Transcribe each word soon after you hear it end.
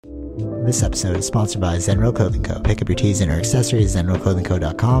This episode is sponsored by Zenro Clothing Co. Pick up your tees and or accessories at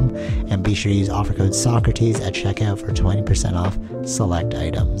zenroclothingco.com and be sure to use offer code Socrates at checkout for 20% off select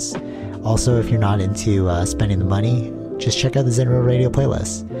items. Also, if you're not into spending the money, just check out the Zenro radio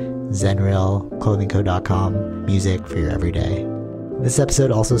playlist. zenroclothingco.com, music for your everyday. This episode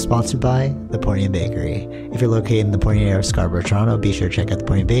also sponsored by The Pornian Bakery. If you're located in the Pornian area of Scarborough, Toronto, be sure to check out The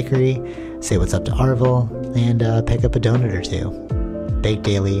Pornian Bakery, say what's up to Arville, and pick up a donut or two. Baked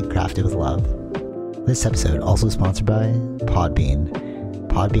daily, crafted with love. This episode also sponsored by Podbean.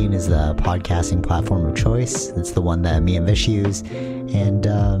 Podbean is the podcasting platform of choice. It's the one that me and Vish use, and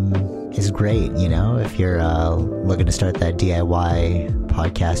is great, you know, if you're looking to start that DIY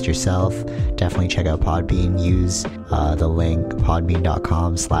podcast yourself. Definitely check out Podbean. Use the link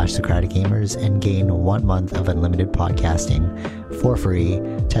podbean.com/SocraticGamers and gain 1 month of unlimited podcasting for free.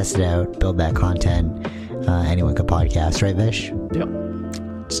 Test it out, build that content. Anyone could podcast, right, Vish? Yep.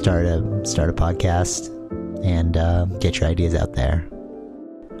 Start a podcast and get your ideas out there.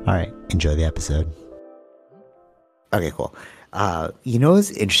 All right, enjoy the episode. Okay, cool. You know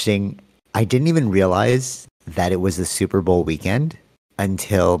what's interesting? I didn't even realize that it was the Super Bowl weekend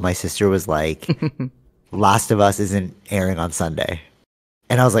until my sister was like, Last of Us isn't airing on Sunday.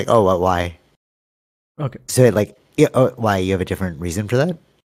 And I was like, oh, what? Why? Okay. So, why? You have a different reason for that?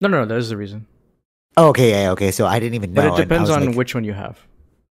 No, there's the reason. Oh, okay, yeah, okay. So I didn't even know. But it depends on which one you have.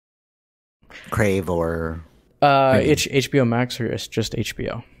 Crave or... It's HBO Max or it's just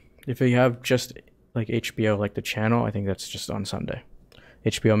HBO. If you have just like HBO, like the channel, I think that's just on Sunday.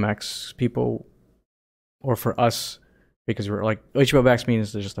 HBO Max people, or for us, because we're like, HBO Max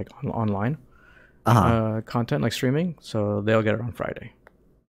means they're just like online content, like streaming, so they'll get it on Friday.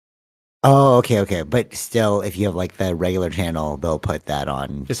 Oh, okay. But still, if you have like the regular channel, they'll put that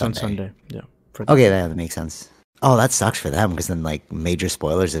on It's Sunday. on Sunday, yeah. Okay, that makes sense. Oh, that sucks for them because then like major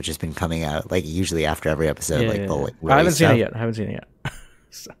spoilers have just been coming out like usually after every episode. Yeah. Like, I haven't seen it yet.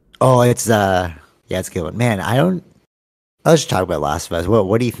 So. Oh, it's it's a good one, man. Let's just talk about Last of Us.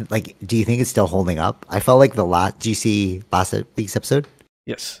 What do you think? Like, do you think it's still holding up? I felt like do you see last week's episode?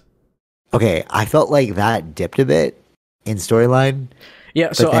 Yes. Okay, I felt like that dipped a bit in storyline. Yeah,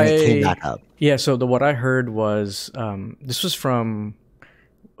 but so then it came back up. Yeah, so what I heard was this was from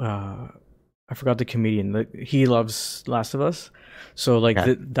I forgot the comedian. He loves Last of Us. So like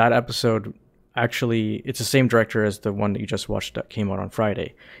that episode, actually, it's the same director as the one that you just watched that came out on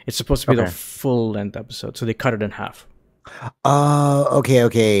Friday. It's supposed to be the full length episode, so they cut it in half. Oh,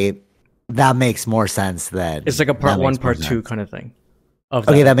 okay. That makes more sense then. It's like a part 1, part 2 kind of thing.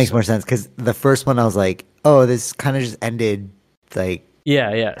 That makes more sense because the first one I was like, oh, this kind of just ended like.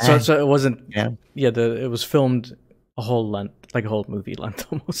 Yeah. So it wasn't. Yeah. It was filmed a whole length, like a whole movie length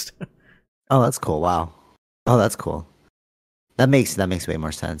almost. Oh, that's cool. Wow. Oh, that's cool. That makes way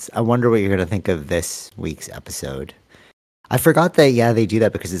more sense. I wonder what you're going to think of this week's episode. I forgot that, they do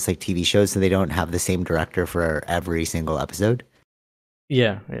that because it's like TV shows, so they don't have the same director for every single episode.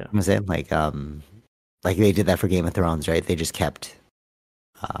 Yeah. You know what I'm saying? Like they did that for Game of Thrones, right? They just kept,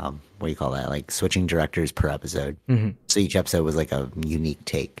 what do you call that? Like switching directors per episode. Mm-hmm. So each episode was like a unique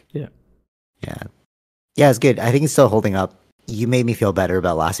take. Yeah. Yeah, it's good. I think it's still holding up. You made me feel better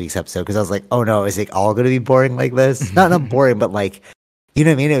about last week's episode because I was like, oh no, is it all going to be boring like this? Not boring, but like, you know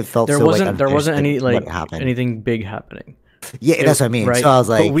what I mean? It felt there wasn't any like anything big happening. Yeah, that's what I mean. Right? So I was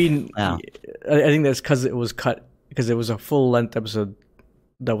like, wow. I think that's because it was cut because it was a full length episode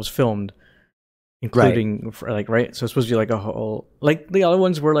that was filmed, including right. So it's supposed to be like a whole like the other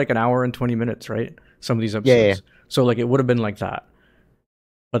ones were like an hour and 20 minutes, right? Some of these episodes. Yeah. So like it would have been like that,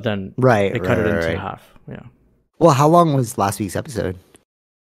 but then they cut it into half. Yeah. Well, how long was last week's episode?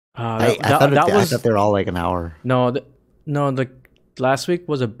 I thought they were all like an hour. No, the last week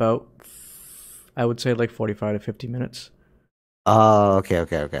was about, I would say like 45 to 50 minutes. Oh,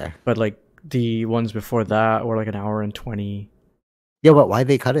 okay. But like the ones before that were like an hour and 20. Yeah, but why'd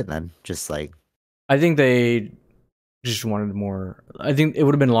they cut it then? Just like, I think they just wanted more. I think it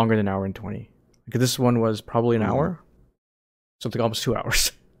would have been longer than an hour and 20. Because this one was probably an hour, so it's like almost 2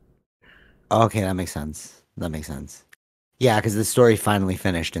 hours. Okay, that makes sense. Yeah, because the story finally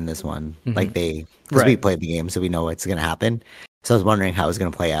finished in this one. Mm-hmm. Like we played the game, so we know what's going to happen. So I was wondering how it was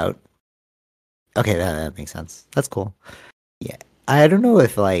going to play out. Okay, that makes sense. That's cool. Yeah, I don't know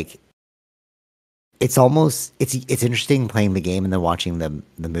if like it's interesting playing the game and then watching the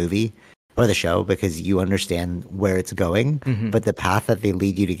movie or the show because you understand where it's going, but the path that they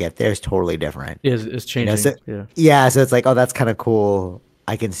lead you to get there is totally different. It's changing. So it's like, oh, that's kind of cool.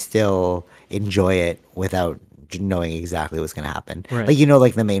 I can still enjoy it without knowing exactly what's going to happen. Right. Like,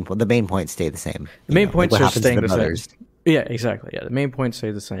 like the main points stay the same. The main points are staying the same. Yeah, exactly. Yeah, the main points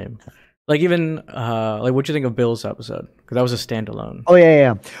stay the same. Like even like what you think of Bill's episode? Because that was a standalone. Oh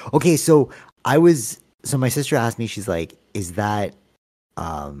yeah. Okay, so my sister asked me, she's like, is that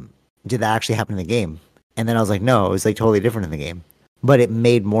did that actually happen in the game? And then I was like, no, it was like totally different in the game. But it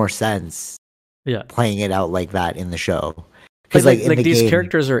made more sense Yeah, playing it out like that in the show. Because in like the these game,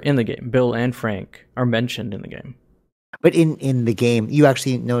 characters are in the game. Bill and Frank are mentioned in the game. but in the game, you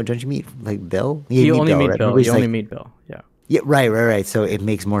actually know, don't you meet like Bill? Yeah, you You meet only Bill, meet right? Bill. Remember You he's only like, meet Bill. Yeah. yeah, right. So it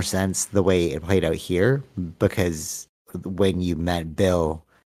makes more sense the way it played out here because when you met Bill,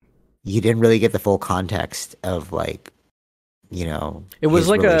 you didn't really get the full context of like, his It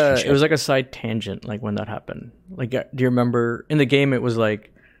relationship. was like a side tangent. Like when that happened. Like, do you remember in the game? It was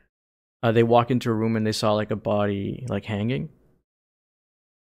like they walk into a room and they saw like a body like hanging.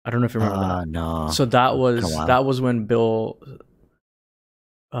 I don't know if you remember that. No, So it's been a while. that was when Bill.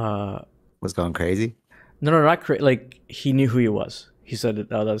 Uh, Was going crazy. no, not like he knew who he was. He said,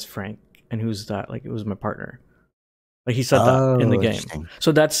 "Oh, that's Frank." And who's that? Like it was my partner. Like he said that in the Oh, game. interesting.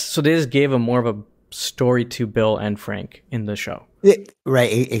 So they just gave him more of a story to Bill and Frank in the show.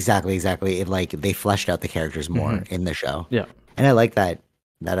 Right, exactly. It like they fleshed out the characters more in the show. Yeah. And I like that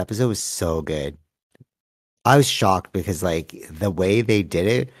episode was so good. I was shocked because like the way they did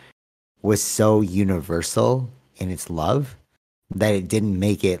it was so universal in its love that it didn't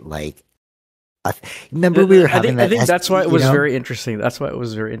make it like remember we were having I that think that's why it you was know? very interesting. That's why it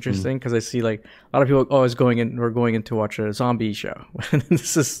was very interesting because I see like a lot of people always we're going in to watch a zombie show.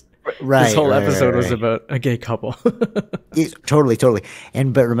 This Right, whole episode was right. about a gay couple. Totally.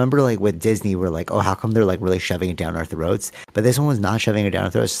 And but remember, like with Disney, we're like, oh, how come they're like really shoving it down our throats? But this one was not shoving it down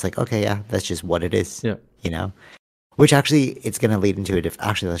our throats. It's just like, okay, yeah, that's just what it is. Yeah. You know? Which actually, it's going to lead into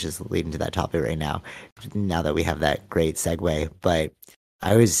actually, let's just lead into that topic right now. Now that we have that great segue, but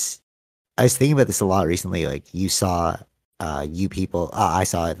I was thinking about this a lot recently. Like you saw, you people, I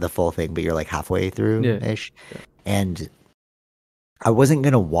saw the full thing, but you're like halfway through ish, Yeah. and I wasn't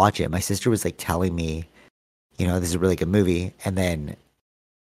gonna watch it. My sister was like telling me, this is a really good movie, and then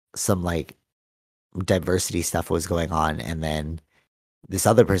some like diversity stuff was going on, and then this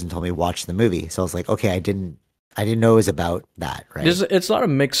other person told me watch the movie. So I was like, okay, I didn't know it was about that, right? It's a lot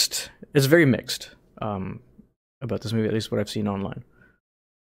of mixed. It's very mixed about this movie, at least what I've seen online.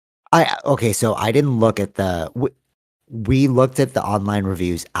 Okay, so I didn't look at we looked at the online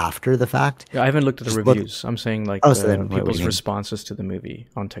reviews after the fact. Yeah, I haven't looked at the reviews. I'm saying like so then what do you people's mean? responses to the movie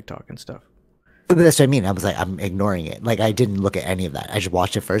on TikTok and stuff. But that's what I mean. I was like, I'm ignoring it. Like I didn't look at any of that. I just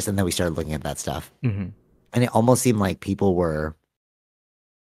watched it first, and then we started looking at that stuff. Mm-hmm. And it almost seemed like people were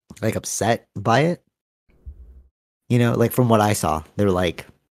like upset by it. Like from what I saw, they were like,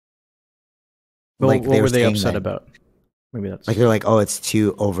 Well, like what they were they saying upset that, about? Maybe that's like they're like, oh, it's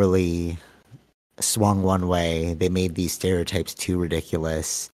too overly swung one way. They made these stereotypes too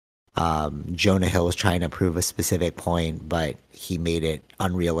ridiculous. Jonah Hill was trying to prove a specific point, but he made it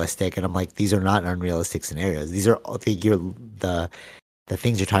unrealistic. And I'm like, these are not unrealistic scenarios. These are the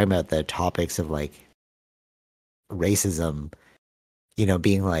things you're talking about, the topics of like racism,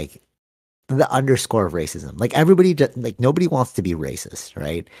 being like the underscore of racism. Like like nobody wants to be racist,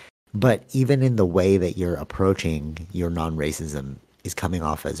 right? But even in the way that you're approaching your non-racism is coming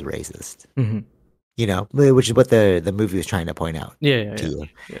off as racist. Mm-hmm. Which is what the movie was trying to point out. Yeah.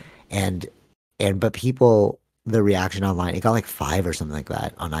 And but people, the reaction online, it got like 5 or something like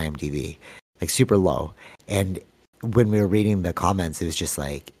that on IMDb, like super low. And when we were reading the comments, it was just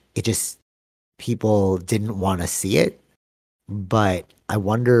like people didn't want to see it. But I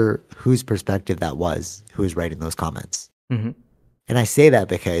wonder whose perspective that was, who was writing those comments. Mm-hmm. And I say that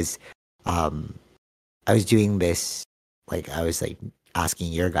because I was doing this, like I was like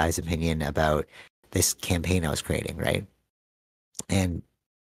asking your guys' opinion about this campaign I was creating, right? And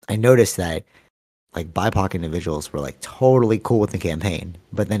I noticed that like BIPOC individuals were like totally cool with the campaign,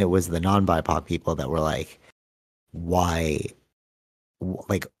 but then it was the non-BIPOC people that were like, why?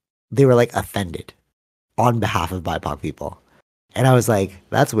 Like they were like offended on behalf of BIPOC people. And I was like,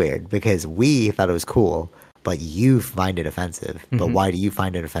 that's weird because we thought it was cool, but you find it offensive. Mm-hmm. But why do you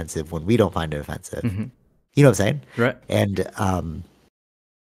find it offensive when we don't find it offensive? Mm-hmm. You know what I'm saying? Right. And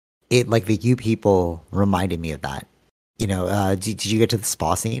it like the you people reminded me of that. Did you get to the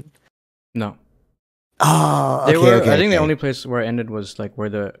spa scene? No. Oh, okay. I think the only place where it ended was like where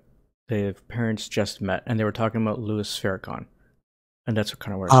the parents just met and they were talking about Louis Farrakhan, and that's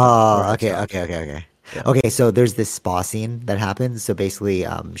kind of where. Okay. Yeah. Okay, so there's this spa scene that happens. So basically,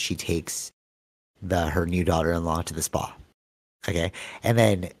 she takes her new daughter-in-law to the spa. Okay, and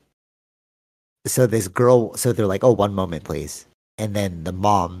then so this girl, so they're like, "Oh, one moment, please," and then the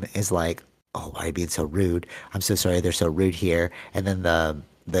mom is like, oh, why are you being so rude? I'm so sorry they're so rude here. And then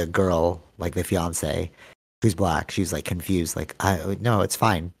the girl, like the fiance, who's black, she's like confused, like, I no, it's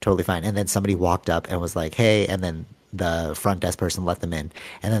fine, totally fine. And then somebody walked up and was like, hey, and then the front desk person let them in.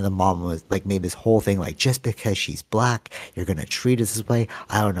 And then the mom was like made this whole thing like, just because she's black, you're gonna treat us this way.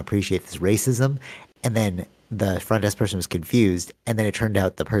 I don't appreciate this racism. And then the front desk person was confused, and then it turned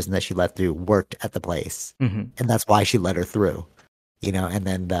out the person that she let through worked at the place. Mm-hmm. And that's why she let her through. And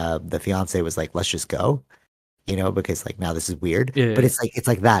then the fiance was like, let's just go, because like now this is weird. Yeah, But yeah, it's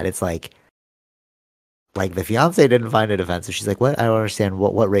like that. It's like the fiance didn't find it offensive. She's like, what? I don't understand.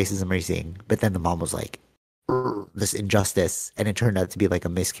 What racism are you seeing? But then the mom was like, this injustice, and it turned out to be like a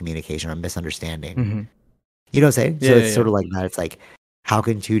miscommunication or a misunderstanding. mm-hmm. You know what I'm saying? So Yeah, it's yeah, sort of like that. It's like, how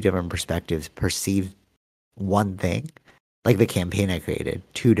can two different perspectives perceive one thing, like the campaign I created,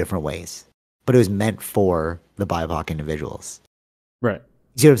 two different ways, but it was meant for the BIPOC individuals. right.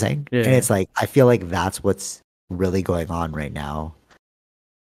 You see what I'm saying? Yeah, And yeah. it's like, I feel like that's what's really going on right now,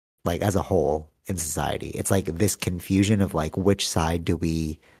 like as a whole in society. It's like this confusion of like, which side do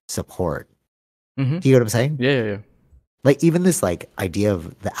we support? Mm-hmm. Do you know what I'm saying? Yeah, yeah, Like, even this like idea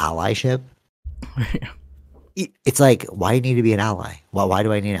of the allyship, yeah. it's like, why do you need to be an ally? Why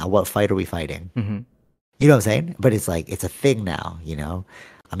do I need, what fight are we fighting? Mm-hmm. You know what I'm saying? But it's like, it's a thing now,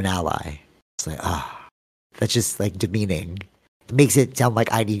 I'm an ally. It's like, that's just like demeaning. It makes it sound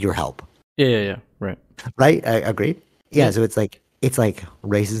like I need your help. Yeah, yeah, yeah. Right. Right? I agree. Yeah. Yeah. So it's like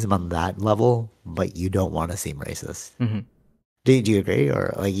racism on that level, but you don't want to seem racist. Mm-hmm. Do you agree?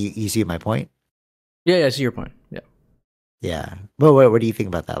 Or like you see my point? Yeah, yeah. I see your point. Yeah. Yeah. Well, what do you think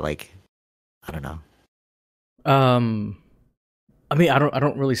about that? Like, I don't know. I mean, I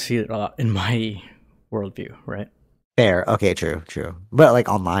don't really see it a lot in my worldview, right? Fair. Okay. True. But like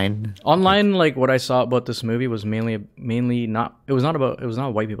online. Online, like what I saw about this movie was mainly not. It was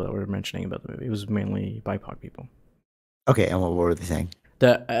not white people that were mentioning about the movie. It was mainly BIPOC people. Okay. And what were they saying?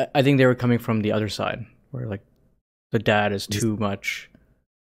 That I think they were coming from the other side, where like the dad is too much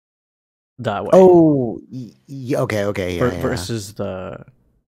that way. Oh, okay. Yeah. Versus the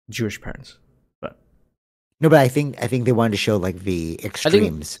Jewish parents. But No, but I think they wanted to show like the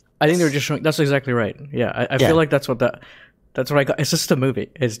extremes. I think they're just showing. That's exactly right. Yeah, I feel like that's what I got. It's just a movie.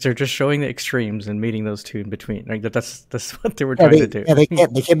 They're just showing the extremes and meeting those two in between. Like that's what they were trying to do. Yeah, they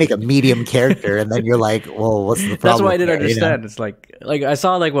can't make a medium character, and then you're like, well, what's the problem? That's why I didn't there, understand. It's like I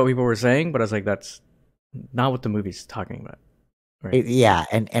saw like what people were saying, but I was like, that's not what the movie's talking about. Right? Yeah,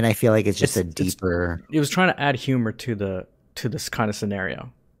 and I feel like it's just a deeper. It was trying to add humor to this kind of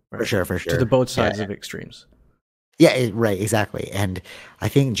scenario. Right? For sure. To the both sides of extremes. Yeah, right, exactly. And I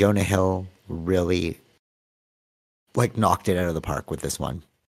think Jonah Hill really like knocked it out of the park with this one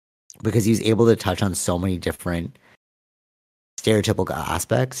because he's able to touch on so many different stereotypical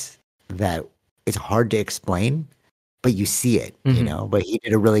aspects that it's hard to explain, but you see it, But he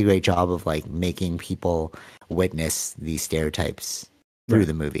did a really great job of like making people witness these stereotypes through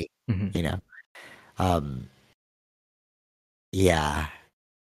the movie, Yeah.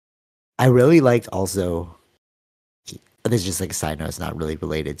 I really liked also, this is just like a side note, it's not really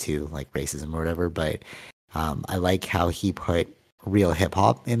related to like racism or whatever, but I like how he put real hip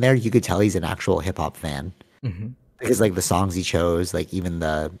hop in there. You could tell he's an actual hip hop fan because like the songs he chose, like even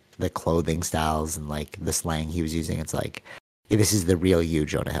the clothing styles and like the slang he was using, it's like, hey, this is the real you,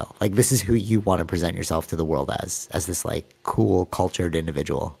 Jonah Hill. Like this is who you want to present yourself to the world as this like cool, cultured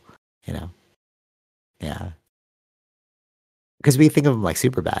individual, Yeah. Because we think of him like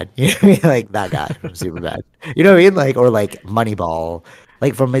Superbad, like that guy from Superbad. You know what I mean? Like, or like Moneyball,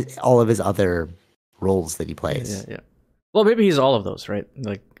 like from all of his other roles that he plays. Yeah. Well, maybe he's all of those, right?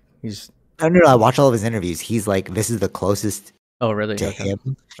 Like he's. No. I watch all of his interviews. He's like, this is the closest. Oh, really? To okay.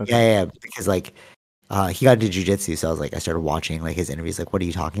 him. Okay. Yeah. Because like, he got into jujitsu, so I started watching like his interviews. Like, what are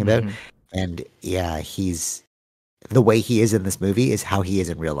you talking about? And yeah, he's the way he is in this movie is how he is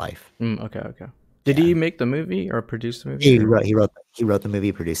in real life. Okay. Did he make the movie or produce the movie? He wrote the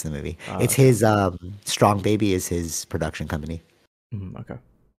movie, produced the movie. It's his Strong Baby is his production company. Okay.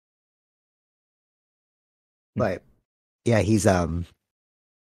 But yeah, he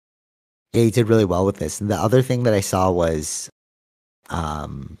did really well with this. And the other thing that I saw was a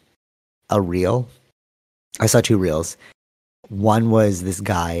reel. I saw two reels. One was this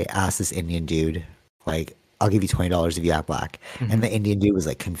guy asked this Indian dude, like, I'll give you $20 if you act black. And the Indian dude was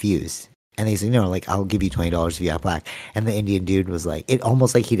like confused. And he's like, no, like, I'll give you $20 if you act black. And the Indian dude was like, it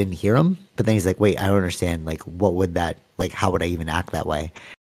almost like he didn't hear him. But then he's like, wait, I don't understand. Like, what would that, like, how would I even act that way?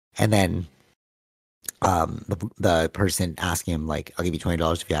 And then the person asking him, like, I'll give you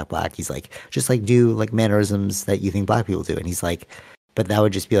 $20 if you act black. He's like, just like do like mannerisms that you think black people do. And he's like, but that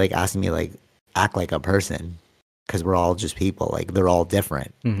would just be like asking me like act like a person, because we're all just people. Like they're all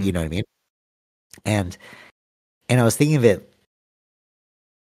different. Mm-hmm. You know what I mean? And I was thinking of it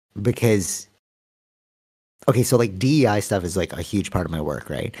because okay, so like DEI stuff is like a huge part of my work,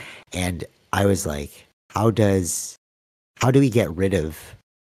 right? And I was like, how do we get rid of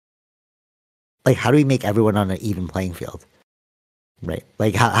like how do we make everyone on an even playing field? Right.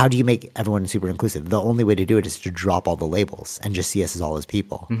 Like how do you make everyone super inclusive? The only way to do it is to drop all the labels and just see us as all as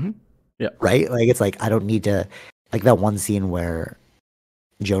people. Mm-hmm. Yeah. Right? Like it's like I don't need to like that one scene where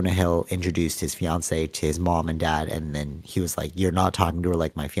Jonah Hill introduced his fiance to his mom and dad, and then he was like, "You're not talking to her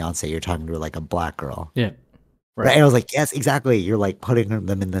like my fiance. You're talking to her like a black girl." Yeah. Right. And I was like, "Yes, exactly. You're like putting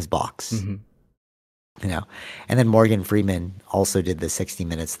them in this box." Mm-hmm. You know. And then Morgan Freeman also did the 60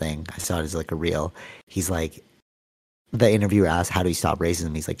 Minutes thing. I saw it as like a reel. He's like, the interviewer asked, "How do you stop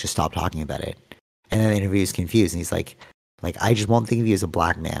racism?" He's like, "Just stop talking about it." And then the interviewer is confused, and he's like, "I just won't think of you as a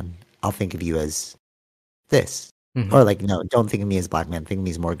black man. I'll think of you as this." Mm-hmm. Or like, no, don't think of me as black man. Think of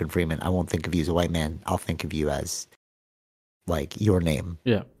me as Morgan Freeman. I won't think of you as a white man. I'll think of you as like your name.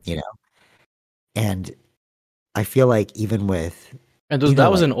 Yeah. You know? And I feel like even with And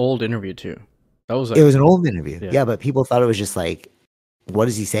that was an old interview too. That was like, it was an old interview. Yeah. Yeah, but people thought it was just like, what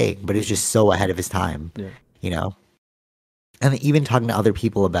is he saying? But it's just so ahead of his time. Yeah. You know? And even talking to other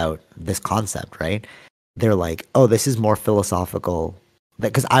people about this concept, right? They're like, oh, this is more philosophical.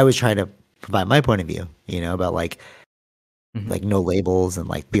 Because I was trying to provide my point of view, you know, about like no labels, and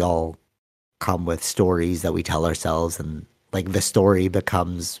like we all come with stories that we tell ourselves, and like the story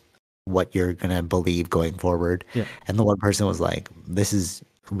becomes what you're going to believe going forward. Yeah. And the one person was like, this is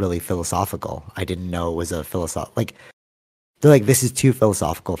really philosophical. I didn't know it was a like they're like, this is too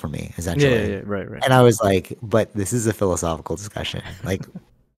philosophical for me, essentially. Yeah, right. And I was like, but this is a philosophical discussion. Like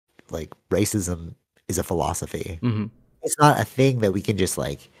racism is a philosophy. Mm-hmm. It's not a thing that we can just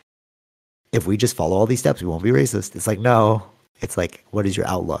like, if we just follow all these steps, we won't be racist. It's like, no, it's like, what is your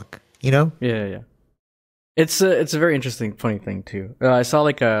outlook? You know? Yeah. It's a very interesting, funny thing too. I saw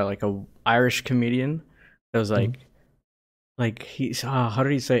like a Irish comedian that was like, like he's how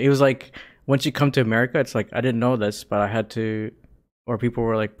did he say? It was like, once you come to America, it's like, I didn't know this, but I had to, or people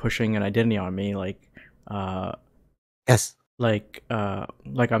were like pushing an identity on me, like, yes, like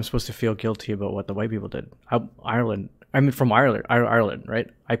I'm supposed to feel guilty about what the white people did. I'm from Ireland, right?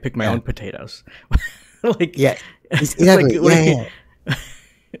 I pick my own potatoes. Like, yeah, exactly. Like, yeah.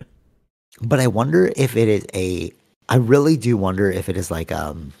 But I wonder if it is I really do wonder if it is like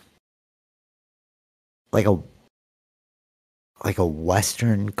a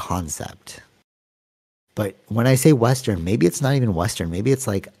Western concept. But when I say Western, maybe it's not even Western. Maybe it's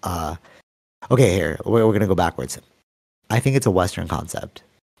like, okay, here, we're going to go backwards. I think it's a Western concept.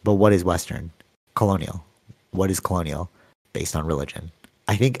 But what is Western? Colonial. What is colonial? Based on religion.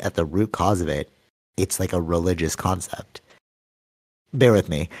 I think at the root cause of it, it's like a religious concept. Bear with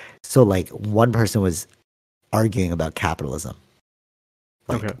me. So like one person was arguing about capitalism,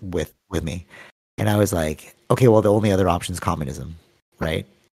 like with me. And I was like, okay, well, the only other option is communism, right?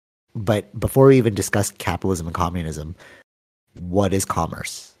 But before we even discuss capitalism and communism, what is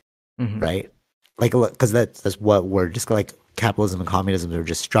commerce, right? Like, because that's what we're just like, capitalism and communism are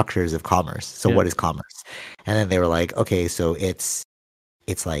just structures of commerce. So what is commerce? And then they were like, okay, so it's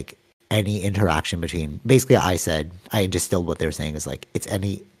like any interaction between, basically I distilled what they're saying is like, it's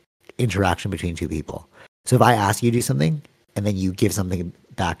any interaction between two people. So if I ask you to do something and then you give something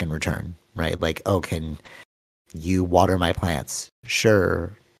back in return, right? Like, oh, can you water my plants?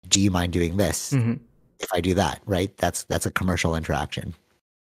 Sure. Do you mind doing this? If I do that, right? That's a commercial interaction.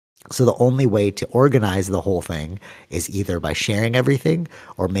 So the only way to organize the whole thing is either by sharing everything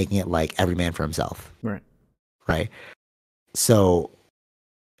or making it like every man for himself. Right. So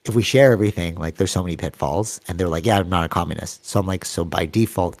if we share everything, like there's so many pitfalls, and they're like, yeah, I'm not a communist. So I'm like, so by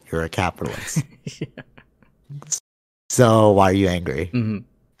default, you're a capitalist. So why are you angry?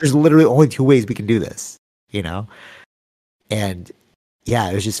 There's literally only two ways we can do this, you know? And yeah,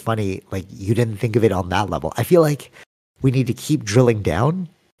 it was just funny. Like, you didn't think of it on that level. I feel like we need to keep drilling down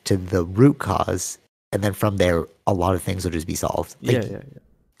to the root cause, and then from there, a lot of things will just be solved. Like,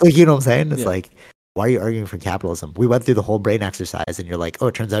 like, you know what I'm saying? It's like, why are you arguing for capitalism? We went through the whole brain exercise, and you're like, oh,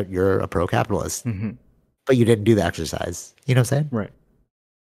 it turns out you're a pro-capitalist, but you didn't do the exercise. You know what I'm saying? Right.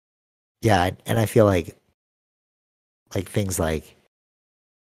 Yeah, and I feel like things like,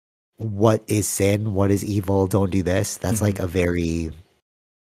 what is sin? What is evil? Don't do this. That's like a very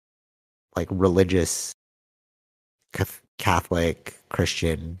like religious Catholic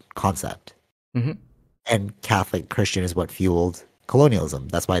Christian concept. And Catholic Christian is what fueled colonialism.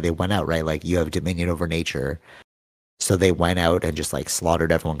 That's why they went out, right? Like, you have dominion over nature. So they went out and just like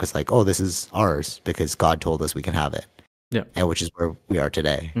slaughtered everyone because like, oh, this is ours because God told us we can have it. Yeah. And which is where we are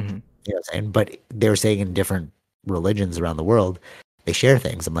today. Mm-hmm. You know what I'm saying? But they're saying in different religions around the world, they share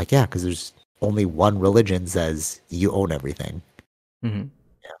things. I'm like, yeah, because there's only one religion says you own everything. Mm-hmm.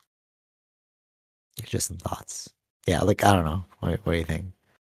 Just some thoughts. Yeah, like I don't know. What do you think?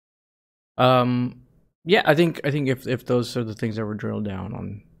 Yeah, I think if those are the things that were drilled down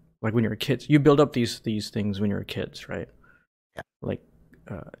on, like when you're kids, you build up these things when you're kids, right? Yeah. Like,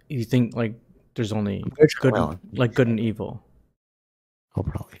 you think like there's only good, like good and evil. I'll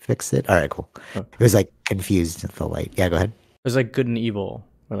probably fix it. All right, cool. Oh. It was like confused with the light. Yeah, go ahead. There's like good and evil,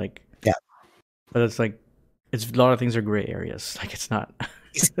 or like yeah, but it's like it's a lot of things are gray areas. Like it's not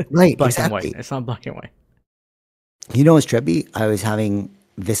right, black exactly. and white. It's not black and white. You know what's trippy? I was having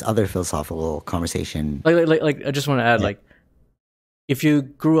this other philosophical conversation. Like I just want to add, like, if you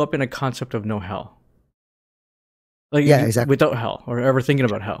grew up in a concept of no hell, like exactly, without hell or ever thinking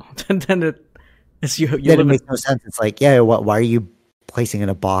about hell, then it's you. Then it makes no sense. It's like, why are you placing in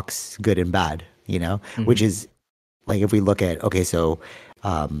a box good and bad? You know, Mm-hmm. Which is like if we look at so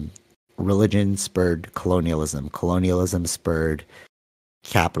religion spurred colonialism, colonialism spurred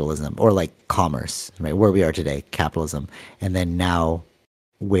capitalism, or like commerce, right? Where we are today, capitalism, and then now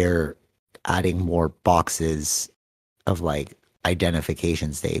we're adding more boxes of like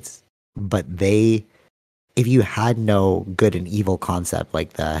identification states. But if you had no good and evil concept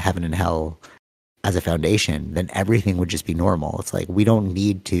like the heaven and hell as a foundation, then everything would just be normal. It's like I don't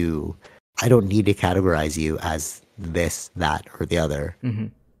need to categorize you as this, that, or the other. Mm-hmm.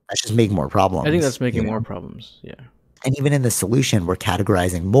 That's just making more problems. I think that's making more problems. Yeah. And even in the solution, we're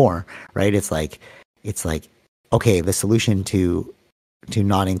categorizing more, right? It's like, okay, the solution to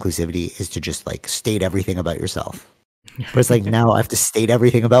non-inclusivity is to just like state everything about yourself. But it's like now I have to state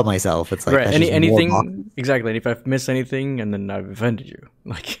everything about myself. It's like right. Anything exactly. And if I've missed anything, and then I've offended you,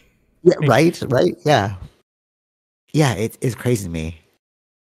 like right, yeah. It's crazy to me.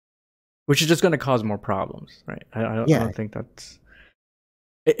 Which is just going to cause more problems, right? I don't think that's.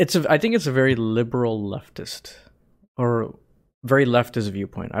 I think it's a very liberal leftist, or very leftist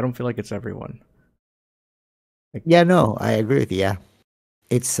viewpoint. I don't feel like it's everyone. Like, no, I agree with you. Yeah,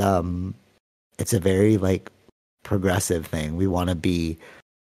 it's a very like progressive thing. We want to be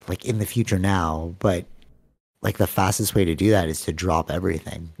like in the future now, but like the fastest way to do that is to drop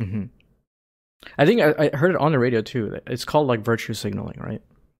everything. Mm-hmm. I think I heard it on the radio too. It's called like virtue signaling, right?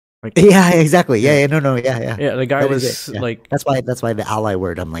 Like, yeah, exactly. Yeah. The guy was like, that's why the ally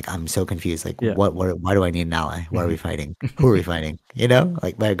word. I'm so confused. Like, why do I need an ally? Why are we fighting? Who are we fighting? You know,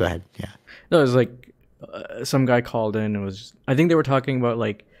 like, go ahead. Yeah. No, it was like some guy called in. It was, I think they were talking about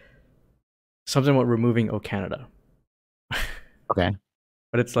like something about removing "Oh Canada." Okay.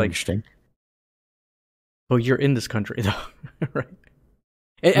 But it's like, interesting. Well, you're in this country though, right?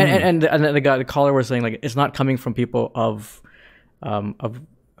 And the caller was saying like it's not coming from people of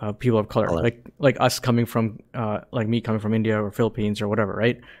people of color. Like us coming from like me coming from India or Philippines or whatever,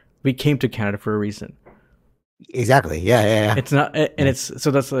 right? We came to Canada for a reason. Exactly. Yeah. It's not, and it's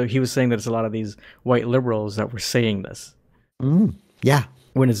so that's he was saying that it's a lot of these white liberals that were saying this. Yeah.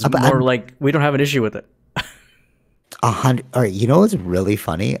 When it's more like we don't have an issue with it. 100. All right. You know what's really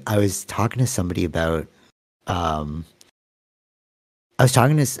funny? I was talking to somebody about. I was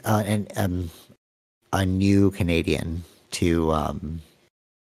talking to a new Canadian to a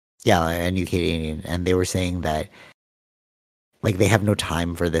new Canadian, and they were saying that like they have no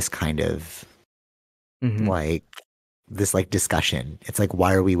time for this kind of like this like discussion. It's like,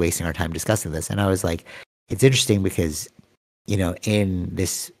 why are we wasting our time discussing this? And I was like, it's interesting because in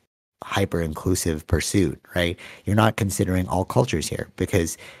this hyper inclusive pursuit, right, you're not considering all cultures here,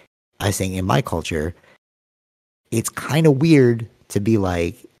 because I was saying in my culture it's kind of weird to be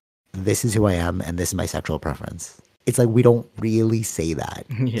like, this is who I am and this is my sexual preference. It's like we don't really say that.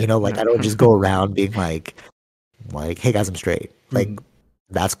 I don't just go around being like, hey guys, I'm straight. Like,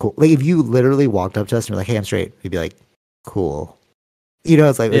 that's cool. Like if you literally walked up to us and were like, hey, I'm straight, we'd be like, cool.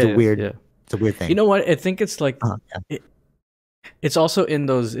 It's like it's a weird thing. You know what? I think it's like it's also in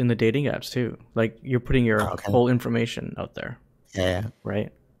the dating apps too. Like you're putting your whole information out there. Yeah.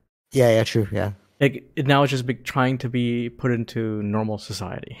 Right? Yeah, true. Yeah. Like now it's just trying to be put into normal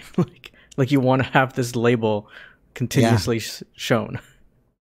society. like you want to have this label continuously shown.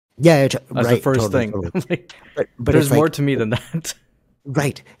 Yeah, as the first thing. Totally. But there's more to me than that.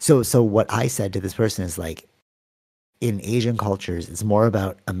 Right. So what I said to this person is like, in Asian cultures, it's more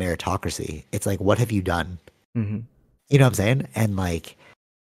about a meritocracy. It's like, what have you done? Mm-hmm. You know what I'm saying? And like,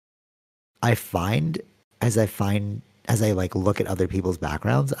 I find as I like look at other people's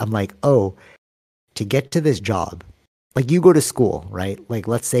backgrounds, I'm like, oh, to get to this job, like you go to school, right? Like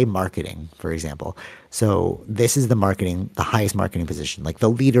let's say marketing, for example. So this is the highest marketing position, like the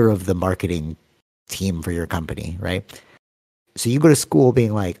leader of the marketing team for your company, right? So you go to school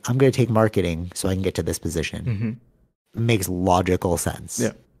being like, I'm going to take marketing so I can get to this position. Makes logical sense.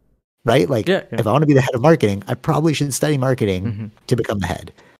 Yeah. Right? Like Yeah. if I want to be the head of marketing, I probably should study marketing to become the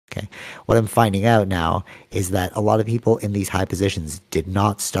head. Okay. What I'm finding out now is that a lot of people in these high positions did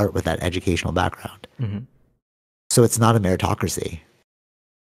not start with that educational background. So it's not a meritocracy.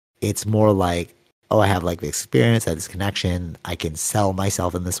 It's more like, oh, I have like the experience, I have this connection, I can sell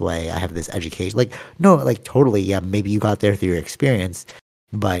myself in this way, I have this education. Like, no, like totally, yeah, maybe you got there through your experience,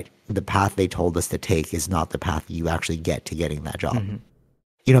 but the path they told us to take is not the path you actually get to getting that job.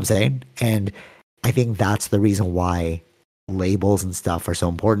 You know what I'm saying? And I think that's the reason why labels and stuff are so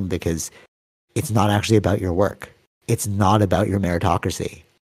important, because it's not actually about your work. It's not about your meritocracy.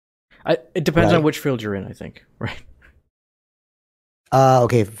 It depends Right? on which field you're in, I think, right?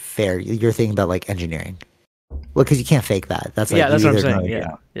 Okay, fair. You're thinking about like engineering. Well, because you can't fake that. That's like Yeah, that's you what I'm either saying. know or you Yeah,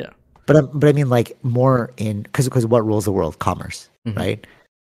 don't. yeah. But I mean like more in because what rules the world? Commerce, right?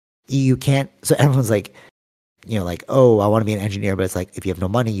 You can't. So everyone's like, you know, like, oh, I want to be an engineer, but it's like if you have no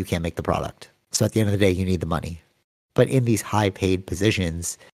money, you can't make the product. So at the end of the day, you need the money. But in these high paid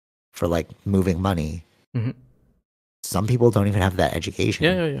positions for like moving money, some people don't even have that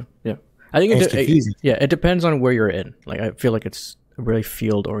education. Yeah. I think it's confusing. it depends on where you're in. Like I feel like it's a really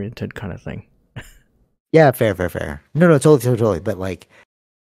field oriented kind of thing. Yeah, fair. No, totally.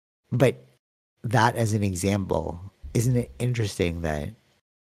 But that as an example, isn't it interesting that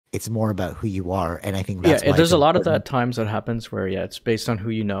it's more about who you are? And I think that's why there's a lot of that times that happens where it's based on who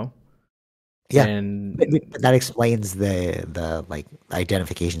you know. Yeah, and but that explains the like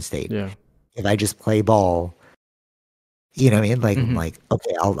identification state. Yeah. If I just play ball, you know what I mean? Like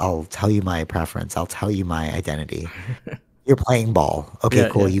okay, I'll tell you my preference. I'll tell you my identity. You're playing ball. Okay,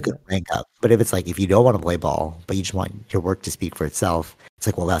 cool. You can rank up. But if it's like if you don't want to play ball, but you just want your work to speak for itself, it's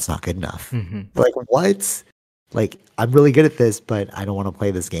like, well, that's not good enough. Like what? Like I'm really good at this, but I don't want to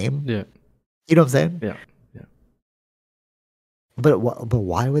play this game. Yeah. You know what I'm saying? Yeah. But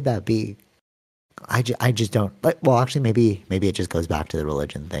why would that be? I just don't like. Well, actually, maybe it just goes back to the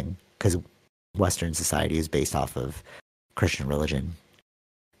religion thing, because Western society is based off of Christian religion.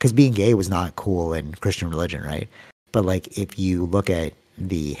 Because being gay was not cool in Christian religion, right? But like, if you look at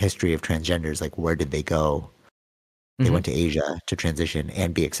the history of transgenders, like where did they go? They went to Asia to transition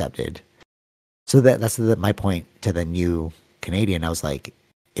and be accepted. So that's my point to the new Canadian. I was like,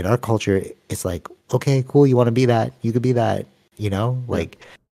 in our culture, it's like, okay, cool, you want to be that, you could be that, you know, like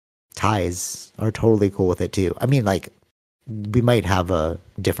Thais are totally cool with it too. I mean, like, we might have a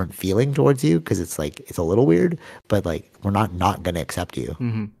different feeling towards you because it's like it's a little weird, but like we're not going to accept you,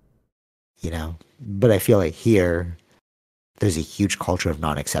 you know. But I feel like here, there's a huge culture of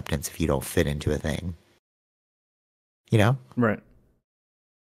non-acceptance if you don't fit into a thing, you know. Right.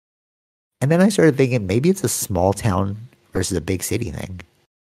 And then I started thinking maybe it's a small town versus a big city thing.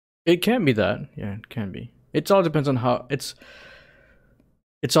 It can be that. Yeah, it can be. It all depends on how it's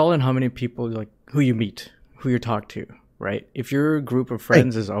all in how many people, like who you meet, who you talk to, right? If your group of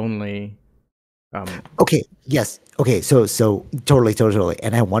friends is only okay, yes. Okay, so totally.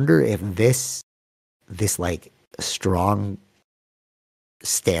 And I wonder if this like strong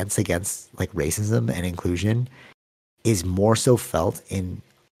stance against like racism and inclusion is more so felt in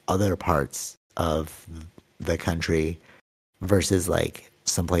other parts of the country versus like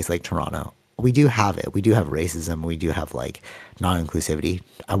someplace like Toronto. We do have it. We do have racism. We do have like non-inclusivity.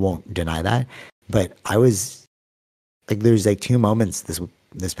 I won't deny that. But I was like, there's like 2 moments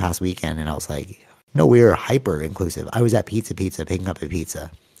this past weekend, and I was like, no, we are hyper inclusive. I was at Pizza picking up a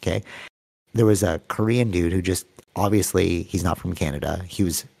pizza. Okay, there was a Korean dude who just obviously he's not from Canada. He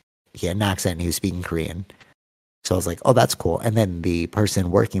had an accent and he was speaking Korean. So I was like, oh, that's cool. And then the person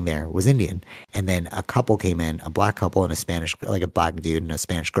working there was Indian. And then a couple came in, a black couple and like a black dude and a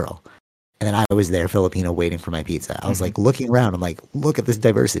Spanish girl. And then I was there, Filipino, waiting for my pizza. I was like looking around. I'm like, look at this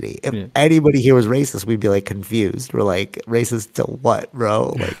diversity. If anybody here was racist, we'd be like confused. We're like, racist to what,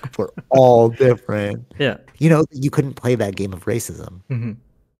 bro? Like, we're all different. Yeah. You know, you couldn't play that game of racism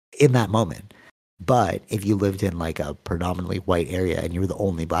in that moment. But if you lived in like a predominantly white area and you were the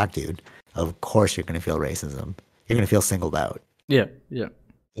only black dude, of course you're going to feel racism. You're going to feel singled out. Yeah. You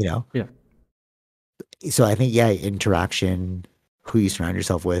know? Yeah. So I think, interaction, who you surround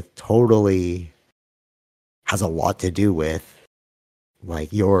yourself with totally has a lot to do with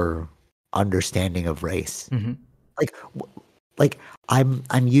like your understanding of race. Like I'm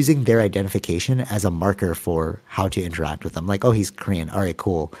using their identification as a marker for how to interact with them. Like, oh, he's Korean. All right,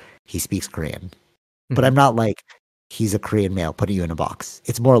 cool. He speaks Korean. But I'm not like, he's a Korean male putting you in a box.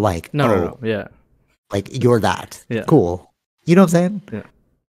 It's more like, No, no, oh, no. Yeah, like you're that. yeah, Cool. You know what I'm saying? yeah.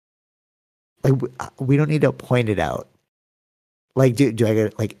 Like we don't need to point it out. Like, do I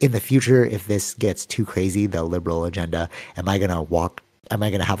get like in the future if this gets too crazy, the liberal agenda? Am I gonna walk? Am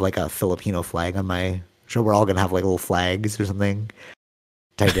I gonna have like a Filipino flag on my? Sure, we're all gonna have like little flags or something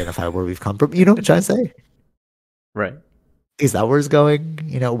to identify where we've come from. You know what I'm trying to say? Right. Is that where it's going?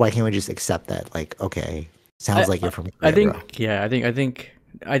 Why can't we just accept that? Like, okay, sounds I like you're from I Korea, bro. think yeah.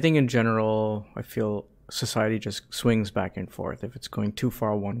 I think in general, I feel society just swings back and forth. If it's going too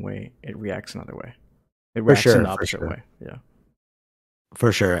far one way, it reacts another way. It For reacts in sure, the for opposite sure, way. Yeah.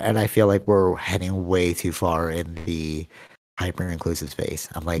 for sure. And I feel like we're heading way too far in the hyper inclusive space.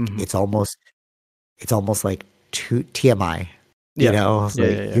 I'm like, Hmm. it's almost like too TMI. Yeah. It's Yeah.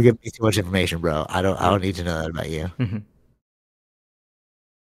 like Yeah. you Yeah. give me too much information, bro. I Yeah. don't need to know that about you. Hmm.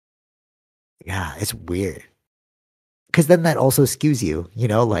 Yeah, it's weird. Because then that also skews you.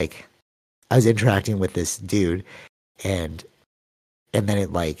 Like I was interacting with this dude, and then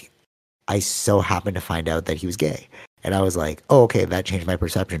it like I so happened to find out that he was gay, and I was like, oh, okay, that changed my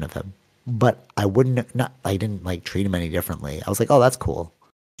perception of him. But I didn't like treat him any differently. I was like, oh, that's cool,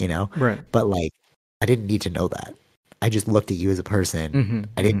 you know. Right. But like, I didn't need to know that. I just looked at you as a person. Hmm.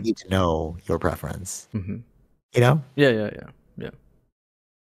 I Hmm. didn't need to know your preference, Hmm. you know. Yeah. Yeah. Yeah. Yeah.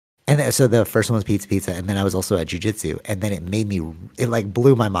 And so the first one was pizza, and then I was also at jujitsu, and then it like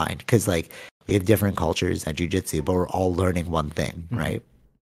blew my mind because like we have different cultures at jujitsu, but we're all learning one thing, Hmm. right?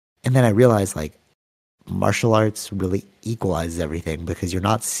 And then I realized like martial arts really equalizes everything because you're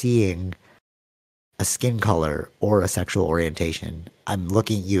not seeing a skin color or a sexual orientation. I'm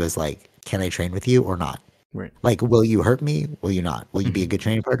looking at you as like, can I train with you or not? Right. Like, will you hurt me? Will you not? Will you be a Hmm. good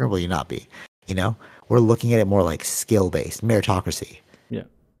training partner? Will you not be? You know, we're looking at it more like skill based meritocracy Yeah.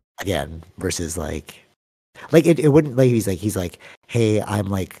 again versus like it wouldn't like he's like, hey, I'm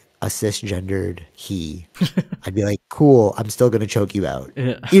like a cisgendered he. I'd be like, cool, I'm still gonna choke you out.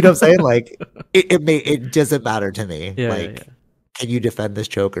 Yeah. You know what I'm saying? Like it doesn't matter to me. Yeah. Yeah. Like, Yeah. can you defend this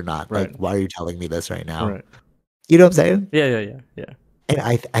choke or not? Like, Right. why are you telling me this right now? Right. You know what I'm saying? Yeah. Yeah. Yeah. Yeah. And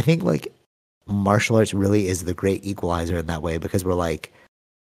I think like martial arts really is the great equalizer in that way because we're like,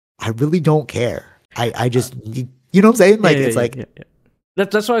 I really don't care. I Uh, just need, you know what I'm saying? yeah. Like Yeah. it's Yeah. like, Yeah. Yeah.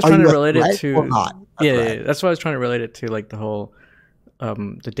 That's why I was are trying to you a relate it threat or to. not a Yeah, yeah, threat? yeah. That's why I was trying to relate it to like the whole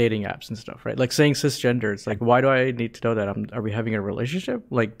the dating apps and stuff, right? Like saying cisgender, it's like why do I need to know that? Are we having a relationship?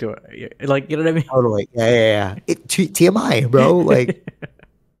 Like do I like you know what I Totally. Yeah, yeah, yeah. TMI, bro. Like, mean?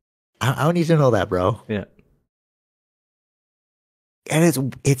 I don't need to know that, bro. Yeah.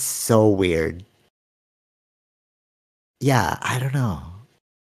 And it's so weird. Yeah, I don't know.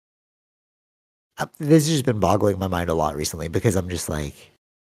 This has just been boggling my mind a lot recently because I'm just like,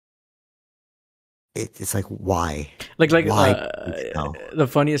 it's like, why? Like Why? No. the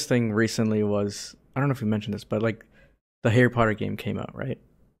funniest thing recently was I don't know if you mentioned this, but like the Harry Potter game came out, right?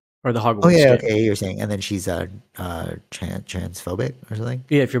 Or the Oh Hogwarts yeah, game. okay. You're saying, and then she's transphobic or something.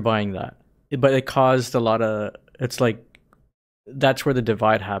 Yeah, if you're buying that. But it caused a lot of it's like that's where the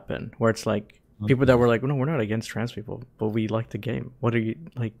divide happened, where it's like people that Mhm. were like, no, we're not against trans people, but we like the game. What are you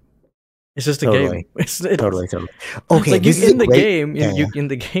like? It's just a game. Totally, It's totally, totally. Okay, like you this is a in the great. game. Yeah, You in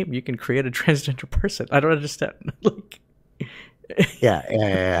the game, you can create a transgender person. I don't understand. Like, yeah, yeah, yeah,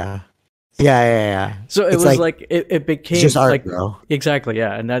 yeah, yeah, yeah, yeah. so it It's was like like it it's just became art, like bro. exactly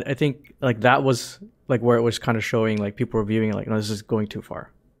yeah, and that I think like that was like where it was kind of showing like people were viewing it like no, this is going too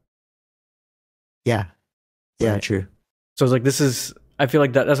far, Yeah, yeah, right? true. So it's like this is I feel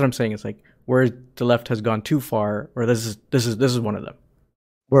like that's what I'm saying. It's like where the left has gone too far, or this is one of them.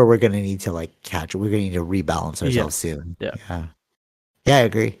 Where we're gonna need to like catch. We're gonna need to rebalance Yeah, ourselves soon. yeah. Yeah, yeah, I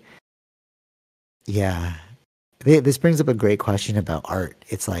agree. Yeah, this brings up a great question about art.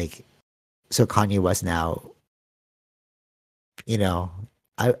 It's like, so Kanye West now, you know,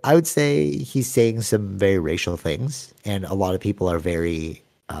 I would say he's saying some very racial things, and a lot of people are very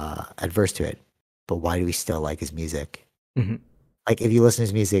adverse to it. But why do we still like his music? Hmm. Like, if you listen to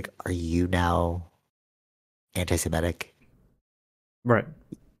his music, are you now anti-Semitic? Right.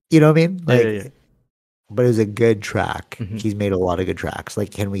 You know what I mean? Yeah, yeah, yeah. Like, but it was a good track. Hmm. He's made a lot of good tracks.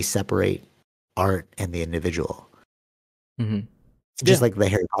 Like, can we separate art and the individual? Hmm. It's Yeah. just like the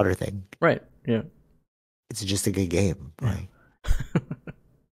Harry Potter thing. Right. Yeah. It's just a good game. Yeah.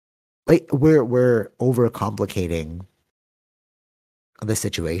 Like we're overcomplicating the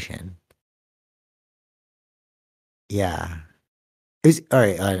situation. Yeah. All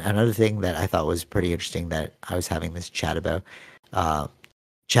right. Another thing that I thought was pretty interesting that I was having this chat about, uh,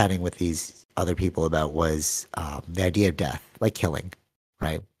 chatting with these other people about was the idea of death, like killing,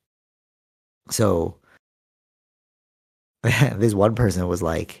 right? So this one person was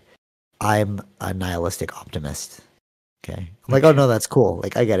like, I'm a nihilistic optimist. Okay. I'm like, oh no, that's cool.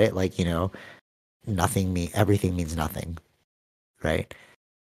 Like I get it. Like, everything means nothing. Right.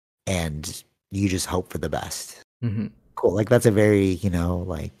 And you just hope for the best. Mm-hmm. Cool. Like that's a very,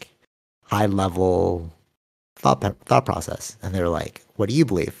 like high level thought process. And they're like, what do you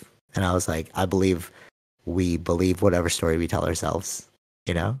believe? And I was like, I believe we believe whatever story we tell ourselves,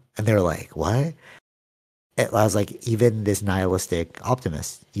 And they're like, what? I was like, even this nihilistic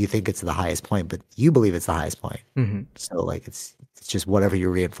optimist, you think it's the highest point, but you believe it's the highest point. Mm-hmm. So like it's just whatever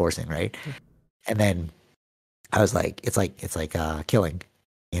you're reinforcing, right? And then I was like, it's like killing,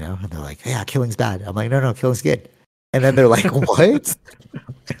 And they're like, yeah, killing's bad. I'm like, no, killing's good. And then they're like, what?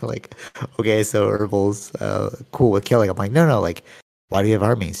 Like, okay, so Herbal's cool with killing. I'm like, no, like, why do you have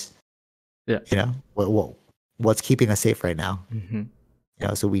armies? Yeah. What's keeping us safe right now?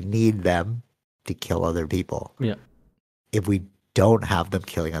 Mm-hmm. So we need them to kill other people. Yeah. If we don't have them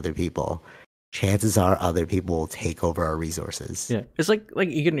killing other people, chances are other people will take over our resources. Yeah. It's like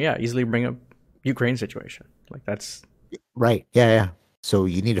you can easily bring up Ukraine situation. Like that's right. Yeah. So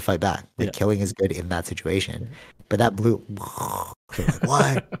you need to fight back. Like Yeah. killing is good in that situation. But that blew like,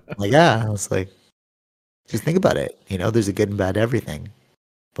 what? Like, yeah. I was like, just think about it. There's a good and bad to everything.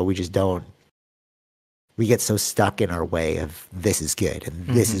 But we just don't. We get so stuck in our way of this is good and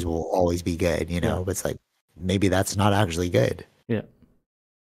this is will always be good, But it's like maybe that's not actually good. Yeah.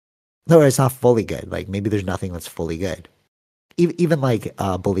 No, it's not fully good. Like maybe there's nothing that's fully good. Even like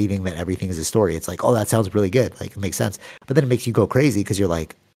believing that everything is a story. It's like, oh, that sounds really good. Like it makes sense. But then it makes you go crazy because you're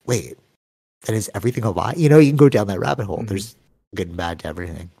like, wait, then is everything a lie? You can go down that rabbit hole. There's good and bad to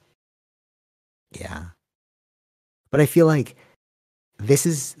everything. Yeah. But I feel like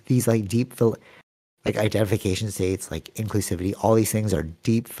these like deep like identification states, like inclusivity, all these things are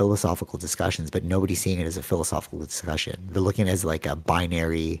deep philosophical discussions, but nobody's seeing it as a philosophical discussion. They're looking at it as like a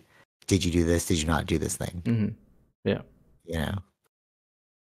binary, did you do this? Did you not do this thing? Mm-hmm. Yeah.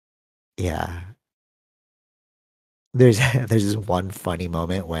 Yeah. There's this one funny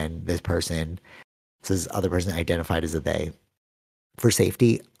moment when this other person identified as a they. For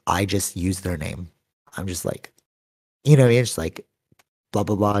safety, I just use their name. I'm just like, it's just like blah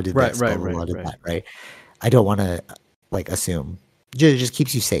blah blah did this, blah blah blah did that, right? I don't want to like assume. Just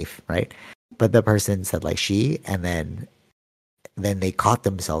keeps you safe, right? But the person said like she, and then they caught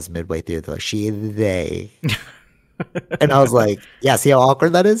themselves midway through. They're like she, they, and I was like, yeah, see how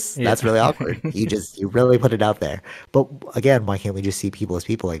awkward that is? Yeah. That's really awkward. You really put it out there. But again, why can't we just see people as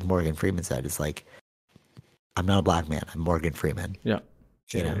people? Like Morgan Freeman said, it's like, I'm not a black man. I'm Morgan Freeman. Yeah.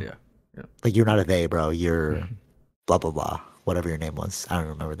 Yeah. Like you're not a they, bro. You're blah blah blah. Whatever your name was. I don't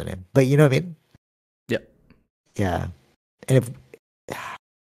remember the name. But you know what I mean? Yeah. Yeah. And if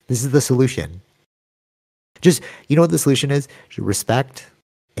this is the solution. Just what the solution is? Respect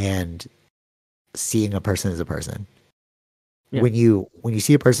and seeing a person as a person. Yeah. When you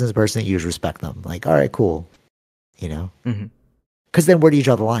see a person as a person, you just respect them. Like, all right, cool. Because then where do you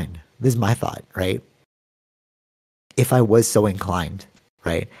draw the line? This is my thought, right? If I was so inclined,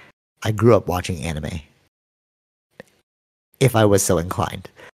 right? I grew up watching anime. If I was so inclined.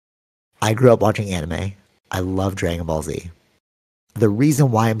 I grew up watching anime. I love Dragon Ball Z. The reason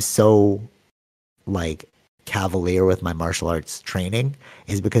why I'm so like cavalier with my martial arts training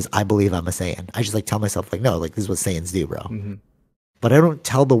is because I believe I'm a Saiyan. I just like tell myself like, no, like this is what Saiyans do, bro. But I don't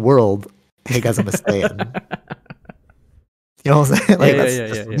tell the world, hey guys, I'm a Saiyan. You know what I'm saying? Like that's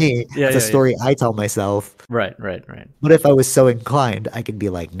just me. It's a story I tell myself. Right. But if I was so inclined, I could be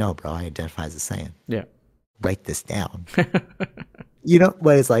like, no, bro, I identify as a Saiyan. Yeah. Write this down.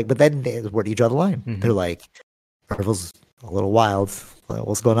 But it's like, but then where do you draw the line? They're like, Marvel's a little wild.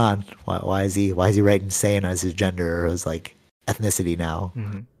 What's going on? Why is he writing Saiyan as his gender or his like ethnicity now?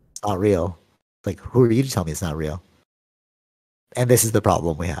 It's not real. Like, who are you to tell me it's not real? And this is the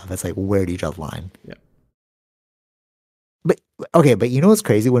problem we have. It's like, where do you draw the line? Yeah. But okay, but what's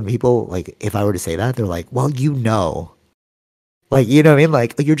crazy when people like, if I were to say that, they're like, well, like, you know what I mean?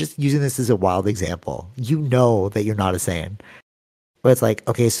 Like, you're just using this as a wild example. You know that you're not a Saiyan. But it's like,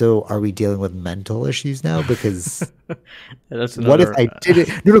 okay, so are we dealing with mental issues now? Because what if I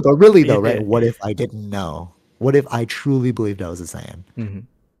didn't? No, but really though, right? What if I didn't know? What if I truly believed I was a Saiyan?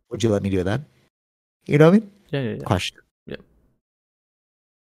 Would you let me do that? You know what I mean? Yeah. Question. Yeah.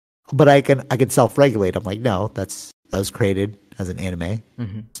 But I can self-regulate. I'm like, no, that was created as an anime.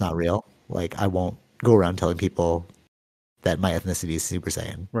 It's not real. Like, I won't go around telling people that my ethnicity is Super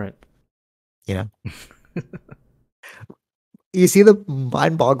Saiyan. Right. You see the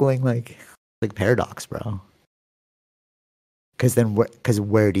mind-boggling like paradox, bro. Because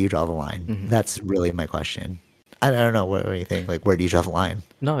where do you draw the line? That's really my question. I don't know. What do you think? Like, where do you draw the line?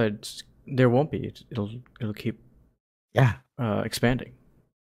 No, there won't be. It'll keep Yeah. expanding.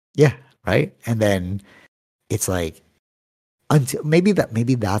 Yeah. Right. And then it's like, until maybe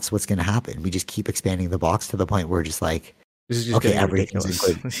that's what's going to happen. We just keep expanding the box to the point where we're just like, This is just okay, getting everything's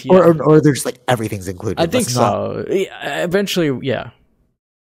ridiculous. included, Yeah. or they're just like everything's included. I think Let's not, so. Yeah, eventually, yeah.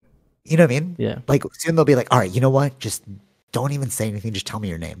 you know what I mean? Yeah. Like soon they'll be like, all right, you know what? Just don't even say anything. Just tell me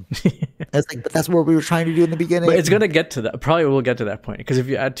your name. It's like, but that's what we were trying to do in the beginning. But it's gonna get to that. Probably will get to that point because if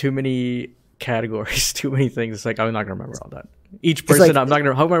you add too many categories, too many things, it's like I'm not gonna remember all that. Each person, like, I'm not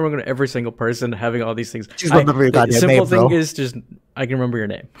gonna. How am I remembering every single person having all these things? Just remember your goddamn simple name, thing bro. is just I can remember your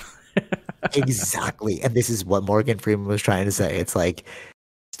name. Exactly, and this is what Morgan Freeman was trying to say. It's like,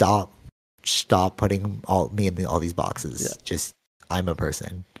 stop putting me in all these boxes. Yeah. Just I'm a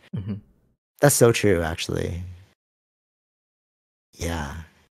person. Mm-hmm. That's so true, actually. Yeah.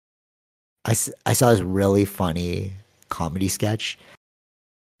 I saw this really funny comedy sketch,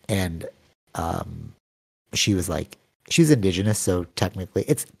 and she was indigenous, so technically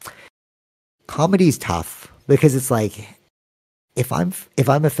comedy's tough because it's like if I'm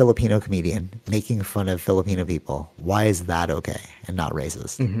a Filipino comedian making fun of Filipino people, why is that okay and not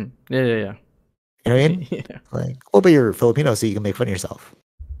racist? Mm-hmm. Yeah. You know what I mean? Yeah. Like, well, but you're Filipino, so you can make fun of yourself.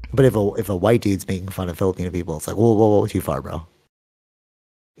 But if a white dude's making fun of Filipino people, it's like, whoa, too far, bro.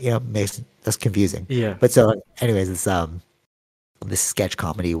 You know, that's confusing. Yeah. But so, anyways, this sketch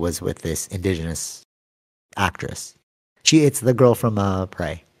comedy was with this indigenous actress. It's the girl from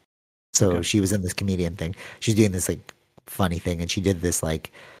Prey. So Okay. she was in this comedian thing. She's doing this like funny thing, and she did this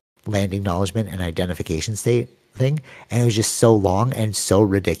like land acknowledgement and identification state thing, and it was just so long and so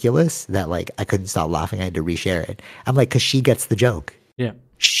ridiculous that like I couldn't stop laughing. I had to reshare it. I'm like, because she gets the joke. Yeah.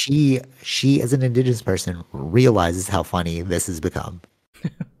 She as an indigenous person realizes how funny this has become.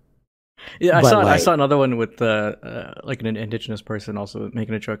 Yeah, I But, saw I like- saw another one with like an indigenous person also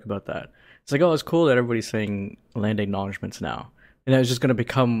making a joke about that. It's like, oh, it's cool that everybody's saying land acknowledgements now, and it's just going to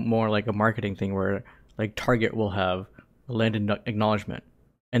become more like a marketing thing where like Target will have a land acknowledgement,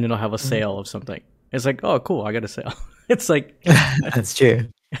 and then they'll have a sale of something. It's like, oh, cool, I got a sale. It's like That's true.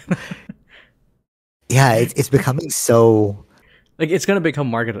 Yeah, it's becoming so. like it's going to become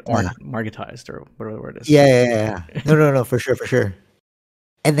marketized or whatever the word is. Yeah. No, for sure.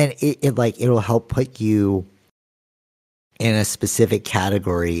 And then it'll help put you in a specific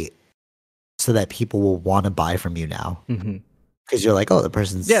category so that people will want to buy from you now. Mm-hmm. Because you're like, oh, the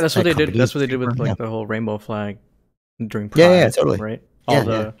person's Yeah, that's what that they did. company That's is what they did with cheaper. like Yeah. the whole rainbow flag during Pride. Yeah, totally. Right. Yeah, All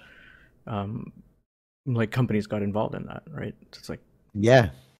the like companies got involved in that. Right. It's like Yeah.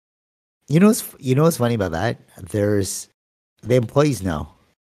 You know what's funny about that? There's the employees know.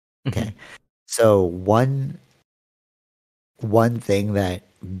 Okay. So one thing that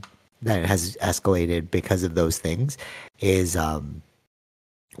has escalated because of those things is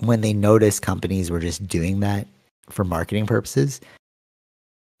when they noticed companies were just doing that for marketing purposes,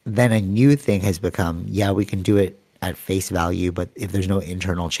 then a new thing has become, yeah, we can do it at face value, but if there's no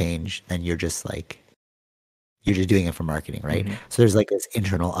internal change, then you're just doing it for marketing, right? Mhm. So there's like this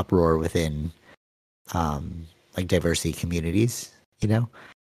internal uproar within like diversity communities, you know?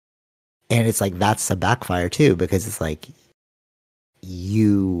 And it's like that's a backfire too, because it's like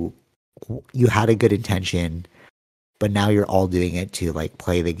you had a good intention, but now you're all doing it to like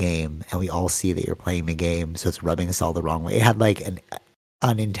play the game, and we all see that you're playing the game, so it's rubbing us all the wrong way. It had like an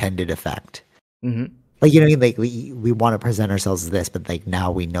unintended effect. Mm-hmm. Like, you know what I mean? Like we want to present ourselves as this, but like now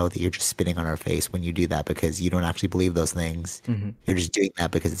we know that you're just spitting on our face when you do that because you don't actually believe those things. Mm-hmm. You're just doing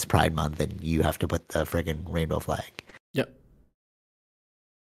that because it's Pride Month and you have to put the friggin' rainbow flag. Yep.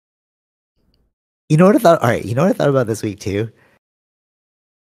 You know what I thought? All right, you know what I thought about this week too?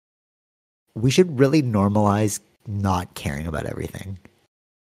 We should really normalize not caring about everything.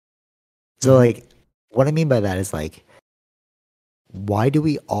 So, like, what I mean by that is like, why do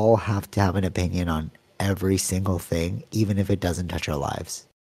we all have to have an opinion on every single thing, even if it doesn't touch our lives?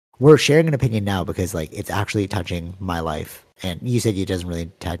 We're sharing an opinion now because like it's actually touching my life, and you said it doesn't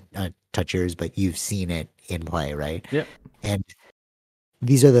really touch yours, but you've seen it in play, right? Yeah. And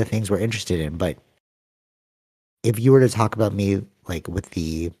these are the things we're interested in. But if you were to talk about me, like with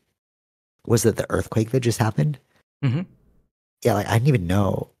was it the earthquake that just happened? Mm-hmm. Yeah, like I didn't even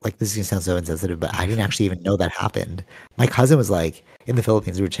know. Like this is gonna sound so insensitive, but I didn't actually even know that happened. My cousin was like in the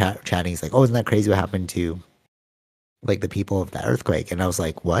Philippines. We were chatting. He's like, "Oh, isn't that crazy? What happened to like the people of that earthquake?" And I was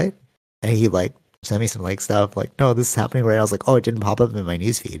like, "What?" And he like sent me some like stuff. Like, no, this is happening right. I was like, "Oh, it didn't pop up in my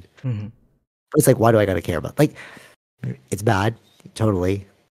newsfeed." Mm-hmm. But it's like, why do I gotta care about? Like, it's bad, totally.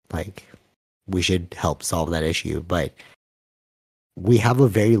 Like, we should help solve that issue, but we have a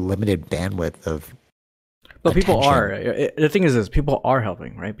very limited bandwidth of But people attention. are. The thing is this: people are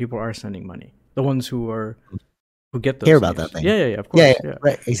helping, right? People are sending money. The ones who get those Care about news. that thing. Yeah, of Yeah, course. Yeah.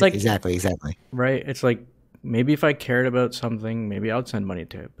 right. Like, Exactly. right? It's like maybe if I cared about something, maybe I would send money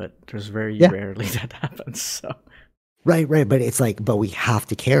to it. But there's very Yeah. rarely that happens. So Right. But it's like, but we have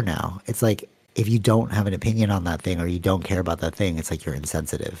to care now. It's like if you don't have an opinion on that thing or you don't care about that thing, it's like you're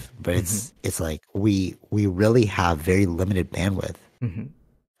insensitive. But it's like we really have very limited bandwidth. hmm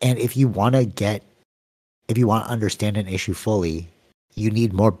And if you want to understand an issue fully, you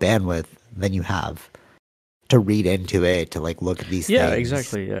need more bandwidth than you have to read into it, to like look at these yeah, things.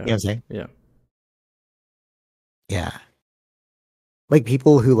 exactly. You know Yeah, what I'm saying? yeah. Yeah. Like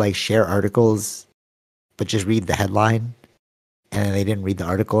people who like share articles but just read the headline and then they didn't read the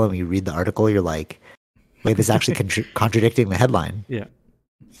article, and when you read the article, you're like, wait, this is actually contradicting the headline, Yeah.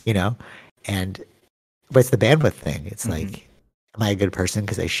 you know? And, but it's the bandwidth thing. It's Mhm. like, am I a good person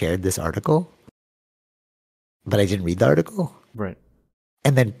because I shared this article, but I didn't read the article? Right.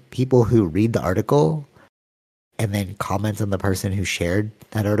 And then people who read the article and then comment on the person who shared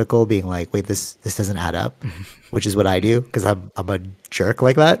that article being like, wait, this doesn't add up, which is what I do because I'm a jerk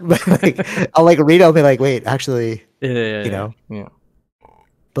like that. But like, I'll like read it, I'll be like, wait, actually, Yeah. you know, Yeah.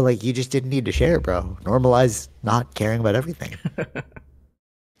 but like you just didn't need to share, bro. Normalize not caring about everything,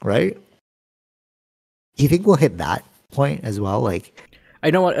 right? You think we'll hit that point as well? Like, I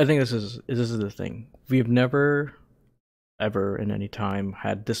know what I think this is the thing. We've never ever in any time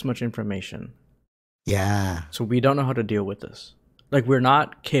had this much information. yeah, So we don't know how to deal with this. Like we're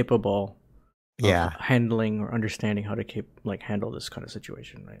not capable of yeah, handling or understanding how to handle this kind of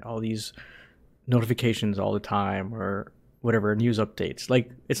situation, right? All these notifications all the time or whatever, news updates.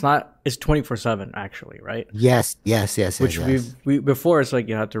 Like it's 24/7 actually, right? yes. Which we before it's like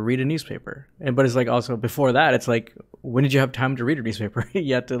you had to read a newspaper. But it's like also before that it's like when did you have time to read a newspaper?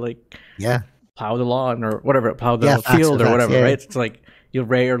 You had to like yeah, plow the lawn or whatever, plow the facts, field or facts, whatever, yeah, right? It's like you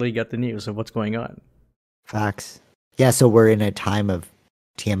rarely get the news of what's going on. facts. Yeah, so we're in a time of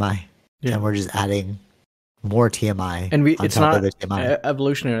TMI, Yeah. and we're just adding more TMI And on it's top of not the TMI.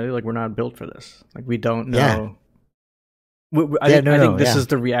 evolutionarily, like we're not built for this. Like we don't know. Yeah. I No, think this yeah. is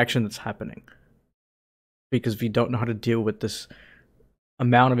the reaction that's happening because we don't know how to deal with this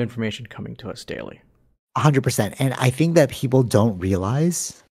amount of information coming to us daily. 100%. And I think that people don't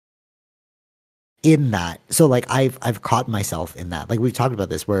realize in that. So like I've caught myself in that. Like we've talked about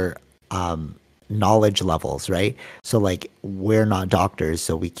this where knowledge levels, right? So like we're not doctors,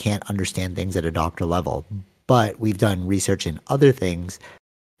 so we can't understand things at a doctor level. But we've done research in other things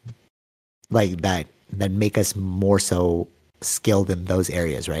like that make us more so skilled in those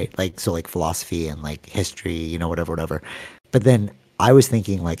areas, right? Like so like philosophy and like history, you know, whatever. But then I was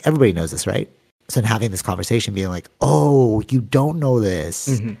thinking like everybody knows this, right? So in having this conversation being like, "Oh, you don't know this.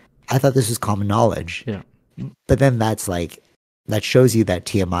 Mm-hmm. I thought this was common knowledge." Yeah. But then that's like that shows you that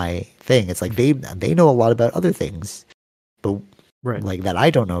TMI thing. It's like they know a lot about other things, but Right. like that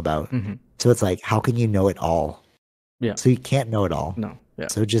I don't know about. Mm-hmm. So it's like, how can you know it all? Yeah. So you can't know it all. No. Yeah.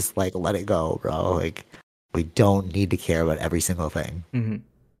 So just like let it go, bro. Like we don't need to care about every single thing. Mm-hmm.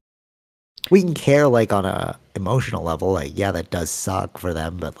 We can care like on a emotional level. Like yeah, that does suck for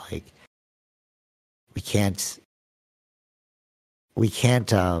them, but like we can't we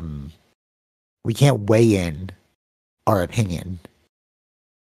can't weigh in our opinion,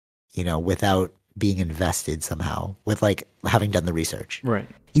 you know, without being invested somehow with like having done the research. Right.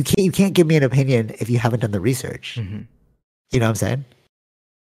 You can't give me an opinion if you haven't done the research. Mm-hmm. You know what I'm saying?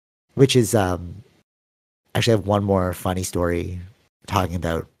 Which is actually I have one more funny story talking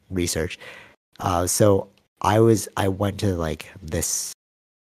about research. So I went to like this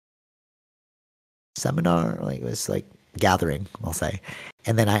seminar, like it was like gathering, I'll say.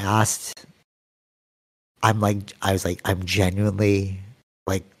 And then I asked, I'm genuinely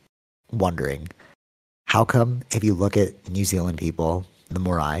like wondering, how come if you look at New Zealand people, the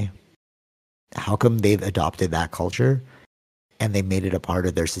Morai, how come they've adopted that culture and they made it a part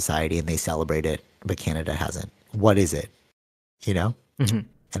of their society and they celebrate it, but Canada hasn't? What is it? You know? Mm-hmm.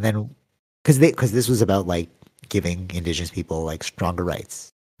 And then, because this was about like giving Indigenous people like stronger rights,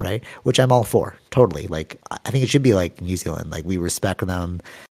 right? Which I'm all for, totally. Like, I think it should be like New Zealand. Like, we respect them.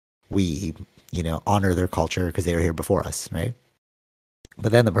 We, you know, honor their culture because they were here before us, right?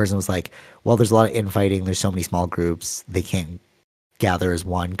 But then the person was like, well, there's a lot of infighting. There's so many small groups. They can't gather as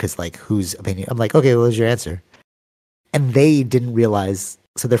one because, like, whose opinion? I'm like, okay, what was your answer? And they didn't realize.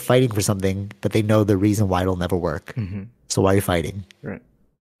 So they're fighting for something, but they know the reason why it'll never work. Mm-hmm. So why are you fighting? Right.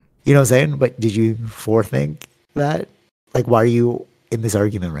 You know what I'm saying? But did you forethink that? Like, why are you in this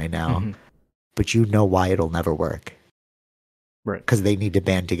argument right now? Mm-hmm. But you know why it'll never work. Right. because they need to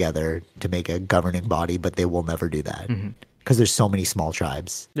band together to make a governing body, but they will never do that because there's so many small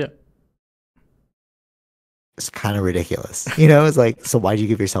tribes. Yeah. It's kind of ridiculous. You know, it's like, so why'd you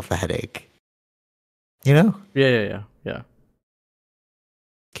give yourself the headache? You know? Yeah.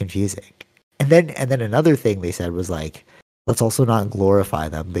 Confusing. And then another thing they said was like, let's also not glorify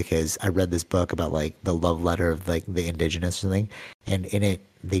them, because I read this book about like the love letter of like the indigenous or something, and in it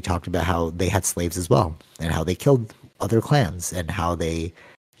they talked about how they had slaves as well, and how they killed other clans, and how they,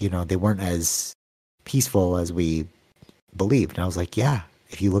 you know, they weren't as peaceful as we believed. And I was like, yeah,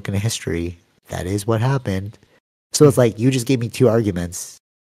 if you look into history, that is what happened. So it's like, you just gave me two arguments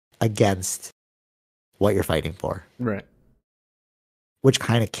against what you're fighting for, Right. which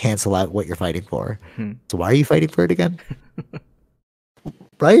kind of cancel out what you're fighting for. So why are you fighting for it again?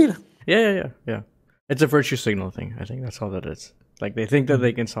 Right? Yeah. It's a virtue signal thing. I think that's all that is. Like they think that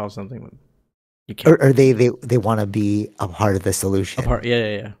they can solve something with you can't. Or they want to be a part of the solution.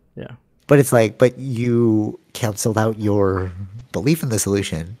 Yeah. But it's like, but you canceled out your belief in the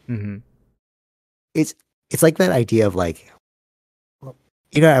solution. It's like that idea of like,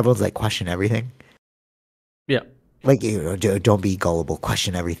 you know, everyone's like, question everything. Yeah. Like, you know, don't be gullible,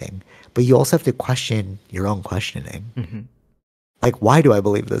 question everything. But you also have to question your own questioning. Like, why do I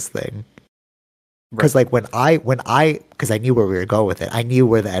believe this thing? Because like when I because I knew where we were going with it, I knew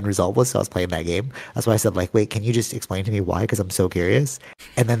where the end result was, so I was playing that game. That's why I said like, wait, can you just explain to me why? Because I'm so curious.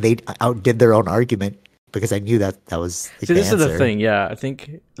 And then they outdid their own argument, because I knew that was like, see, this answer. is the thing. Yeah, I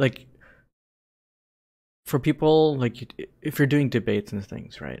think like for people, like if you're doing debates and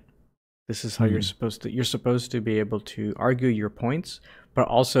things, right? This is how you're supposed to be able to argue your points, but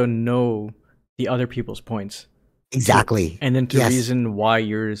also know the other people's points. Exactly. And then to reason why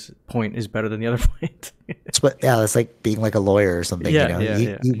your point is better than the other point. That's like being like a lawyer or something. Yeah,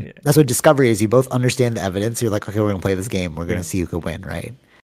 you know, that's what discovery is. You both understand the evidence. You're like, okay, we're gonna play this game. We're gonna Yeah. see who can win, right?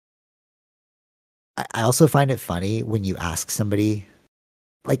 I also find it funny when you ask somebody,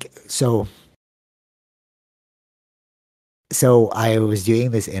 like, so I was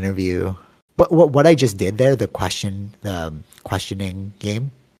doing this interview. What I just did there, the questioning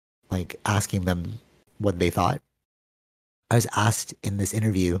game, like asking them what they thought. I was asked in this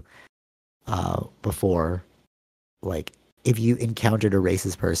interview before, like, if you encountered a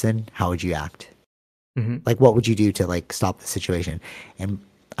racist person, how would you act? Like, what would you do to like stop the situation? And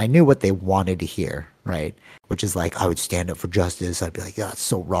I knew what they wanted to hear, right? Which is like, I would stand up for justice. I'd be like, yeah, that's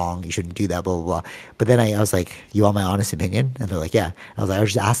so wrong. You shouldn't do that, blah, blah, blah. But then I was like, you want my honest opinion? And they're like, yeah. I was like, I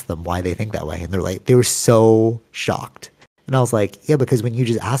just asked them why they think that way. And they're like, they were so shocked. And I was like, yeah, because when you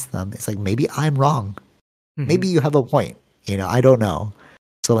just ask them, it's like, maybe I'm wrong. Maybe you have a point. You know, I don't know.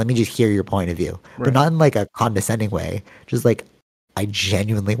 So let me just hear your point of view. Right. But not in like a condescending way. Just like, I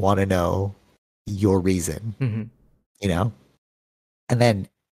genuinely want to know your reason. You know? And then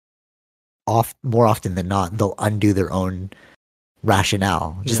more often than not, they'll undo their own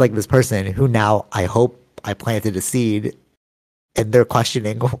rationale. Just like this person who now, I hope I planted a seed, and they're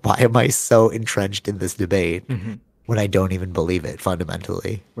questioning, why am I so entrenched in this debate when I don't even believe it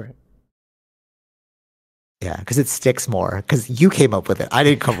fundamentally? Right. Yeah, because it sticks more. Because you came up with it. I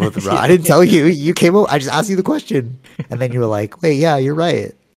didn't come up with it, bro. I didn't tell you. You came up. I just asked you the question, and then you were like, "Wait, yeah, you're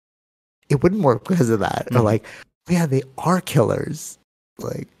right. It wouldn't work because of that." Or like, "Yeah, they are killers."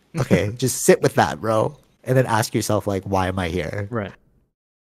 Like, okay, just sit with that, bro, and then ask yourself, like, "Why am I here?" Right.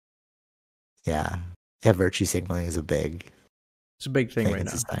 Yeah, virtue signaling is a big. It's a big thing right in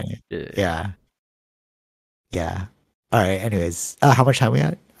now. society. Yeah. All right. Anyways, how much time we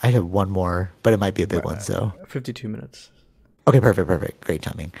got? I have one more, but it might be a big one. So 52 minutes. Okay, perfect. Great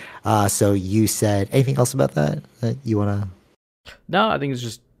timing. So you said anything else about that you want to? No, I think it's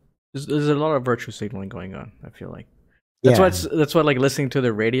just there's a lot of virtue signaling going on. I feel like that's why like listening to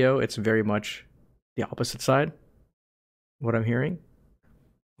the radio, it's very much the opposite side. What I'm hearing,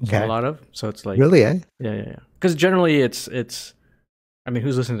 a lot of. So it's like really, yeah. Because generally, it's. I mean,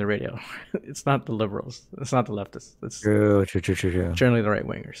 who's listening to the radio? It's not the liberals. It's not the leftists. It's true. Generally, the right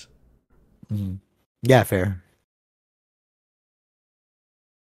wingers. Yeah, fair.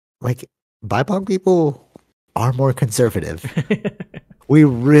 Like, BIPOC people are more conservative. We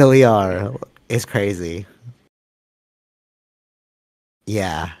really are. It's crazy.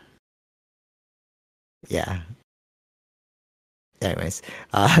 Yeah. Anyways,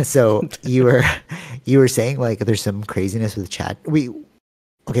 so you were saying like there's some craziness with chat.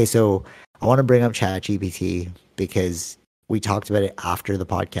 So I want to bring up ChatGPT because we talked about it after the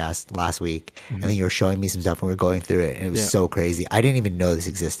podcast last week, and then you were showing me some stuff and we were going through it, and it was so crazy. I didn't even know this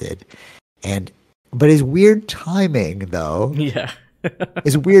existed, but it's weird timing though. Yeah,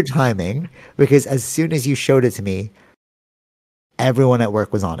 it's weird timing because as soon as you showed it to me, everyone at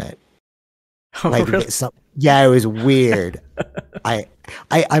work was on it. Oh, Like, really? yeah, it was weird. I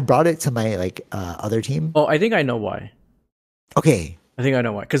I brought it to my like other team. Oh, I think I know why. Okay. I think I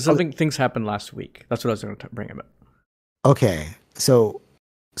know why. Because things happened last week. That's what I was going to bring up. Okay. So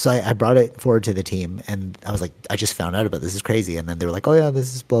I brought it forward to the team and I was like, I just found out about this. This is crazy. And then they were like, oh yeah,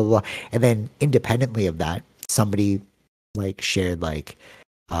 this is blah blah blah. And then independently of that, somebody like shared like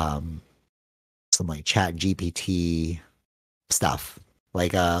some like chat GPT stuff.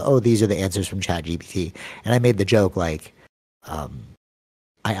 Like oh, these are the answers from chat GPT. And I made the joke like I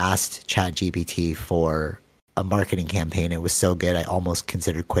asked chat GPT for a marketing campaign. It was so good I almost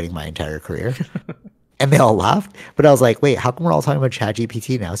considered quitting my entire career. And they all laughed. But I was like, wait, how come we're all talking about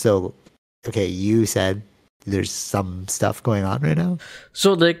ChatGPT now? So, okay, you said there's some stuff going on right now?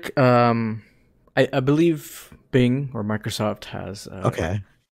 So, like, I believe Bing or Microsoft has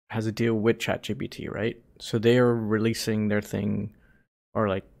a deal with ChatGPT, right? So they are releasing their thing, or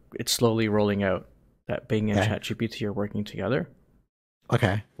like it's slowly rolling out that Bing and ChatGPT are working together.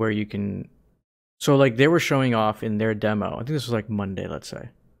 Okay. Where you can, so like they were showing off in their demo. I think this was like Monday, let's say.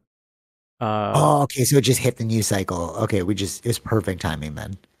 Okay. So it just hit the news cycle. Okay, it was perfect timing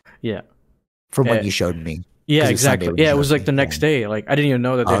then. Yeah. From when you showed me. Yeah, exactly. Yeah, it was like the next day. Like I didn't even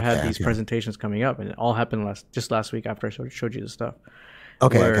know that they had these presentations coming up, and it all happened last week after I showed you the stuff.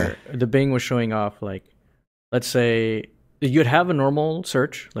 Where the Bing was showing off, like, let's say you'd have a normal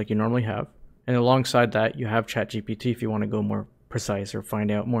search like you normally have, and alongside that you have ChatGPT if you want to go more precise or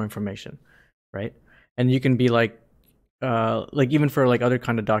find out more information, right? And you can be like even for like other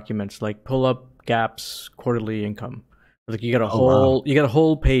kind of documents, like pull up Gap's quarterly income. Like you got a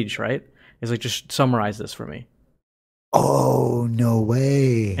whole page, right? It's like, just summarize this for me. Oh, no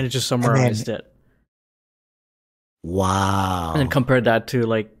way. And it just summarized it. Wow. And then compared that to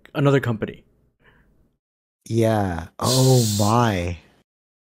like another company. Yeah. Oh my.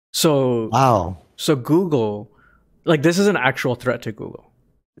 So wow. So Google, like, this is an actual threat to Google.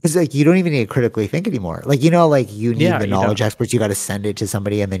 Because like you don't even need to critically think anymore. Like, you know, like you need the knowledge don't. experts. You got to send it to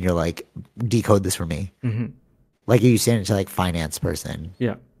somebody, and then you're like, decode this for me. Mm-hmm. Like you send it to like finance person.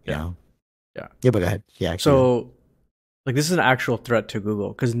 Yeah. You know? Yeah. Yeah, but go ahead. Yeah. So, like, this is an actual threat to Google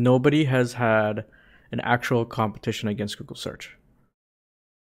because nobody has had an actual competition against Google search.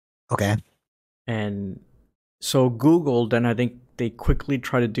 Okay. And so Google, then I think they quickly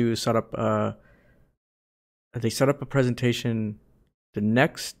try to set up a presentation the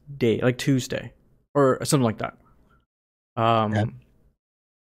next day, like Tuesday or something like that.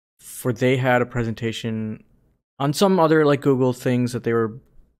 For they had a presentation on some other like Google things that they were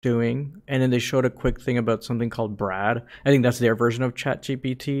doing, and then they showed a quick thing about something called Brad. I think that's their version of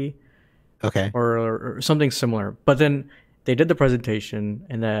ChatGPT. Okay. Or something similar. But then they did the presentation,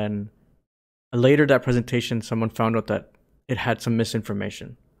 and then later that presentation, someone found out that it had some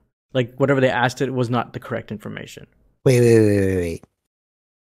misinformation. Like whatever they asked it was not the correct information. Wait.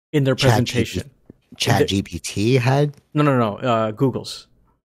 In their presentation. ChatGPT had? No. Google's.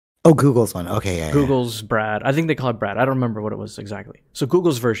 Oh, Google's one. Okay, yeah. Google's Brad. I think they call it Brad. I don't remember what it was exactly. So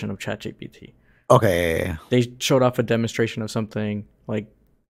Google's version of ChatGPT. Okay, yeah. They showed off a demonstration of something, like,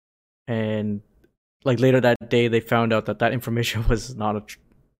 and like later that day they found out that information was not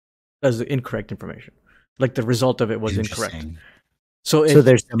as incorrect information. Like the result of it was incorrect. So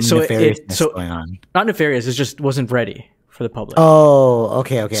there's some nefariousness going on. Not nefarious. It just wasn't ready for the public. Oh,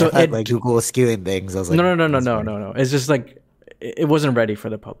 okay. So I thought like Google was skewing things. I was like, no. It's just like it wasn't ready for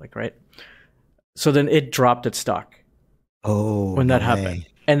the public, right? So then it dropped its stock. Oh, when that happened,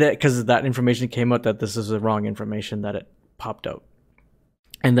 and because that information came out that this is the wrong information, that it popped out.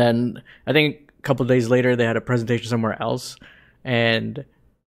 And then I think a couple of days later they had a presentation somewhere else, and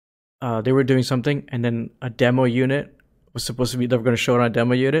they were doing something, and then a demo unit was supposed to be, they were going to show it on a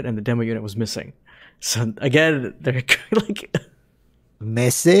demo unit, and the demo unit was missing. So again, they're like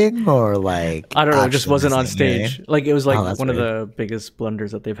missing, or like I don't know, it just wasn't on stage. Yeah. Like it was like one of the biggest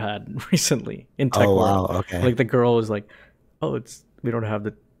blunders that they've had recently in tech world. Wow, okay. Like the girl was like, "Oh, we don't have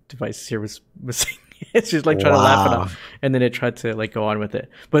the device here, was missing." She's like trying to laugh it off, and then it tried to like go on with it.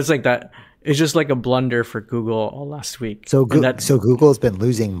 But it's like that. It's just like a blunder for Google all last week. So Google's been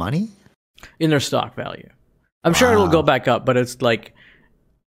losing money in their stock value. I'm sure it'll go back up, but it's like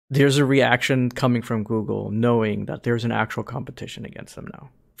there's a reaction coming from Google knowing that there's an actual competition against them now,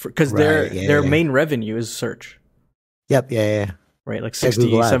 because their main revenue is search. Yep. Yeah. Right, like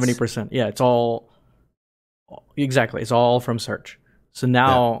 60-70%. Yeah, it's all exactly. It's all from search. So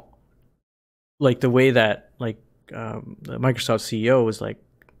now, like the way that like the Microsoft CEO was like,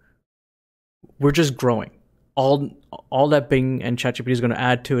 we're just growing. All that Bing and ChatGPT is going to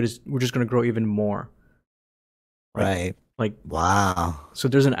add to it is we're just going to grow even more. Right. Like, Wow. so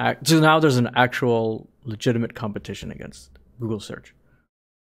there's so now there's an actual legitimate competition against Google search.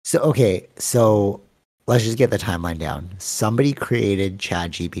 So okay, so let's just get the timeline down. Somebody created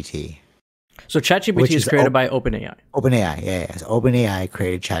ChatGPT, So ChatGPT which is is created by OpenAI. OpenAI. Yeah. So OpenAI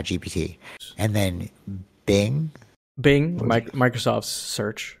created ChatGPT, and then Bing Bing, was Microsoft's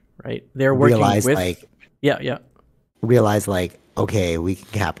search, right? They're working realized with, yeah. like, okay, we can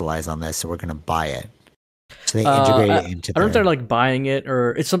capitalize on this, so we're gonna buy it. So they I, integrated I it into don't know if they're their like buying it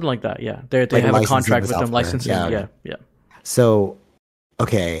or it's something like that. Yeah, they like have a licensing contract the with them, software. licensing. Yeah. Okay. Yeah. So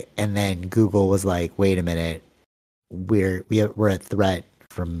okay, and then Google was like, wait a minute, we're a threat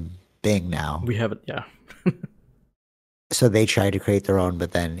from Bing now. We have it. Yeah, So they tried to create their own,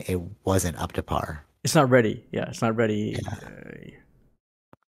 but then it wasn't up to par. it's not ready. Yeah, it's not ready Yeah.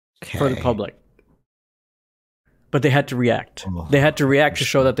 for the Okay. public. But they had to react. Oh, They had to react to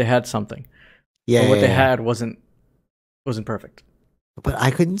show interesting. that they had something. Yeah, But what yeah, they yeah. had wasn't perfect. But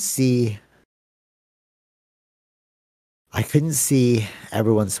I couldn't see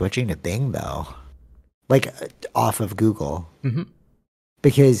everyone switching to Bing though. Like off of Google. Hmm.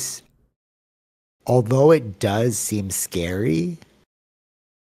 Because although it does seem scary,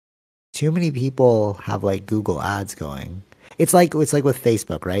 too many people have like Google ads going. It's like with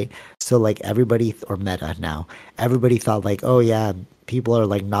Facebook, right? So like everybody or Meta now, everybody thought like, oh yeah, people are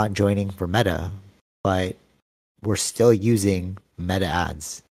like not joining for Meta, but we're still using Meta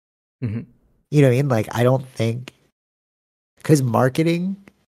ads. Hmm. You know what I mean? Like I don't think because marketing,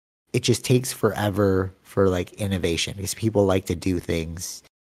 it just takes forever for like innovation because people like to do things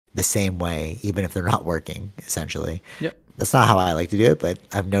the same way, even if they're not working, essentially. Yep. That's not how I like to do it, but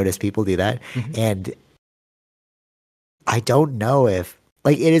I've noticed people do that. Hmm. And I don't know if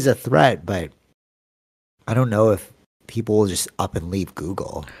like it is a threat, but I don't know if people will just up and leave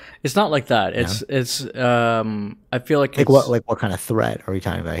Google. It's not like that. You know? It's I feel like Like it's what kind of threat are we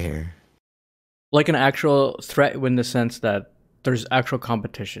talking about here? like an actual threat in the sense that there's actual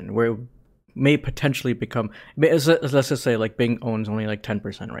competition where it may potentially become. Let's just say like Bing owns only like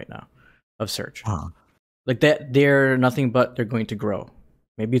 10% right now of search. Huh. Like that, they're nothing but they're going to grow,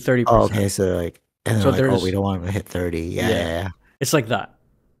 maybe Oh, 30%. okay. So like, and they're So like, oh, we there's don't want them to hit 30. Yeah, yeah, yeah, yeah. it's like that.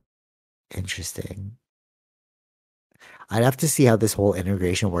 Interesting. I'd have to see how this whole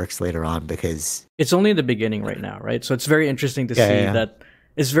integration works later on because It's only the beginning right now, right? So it's very interesting to yeah, yeah, see yeah. that.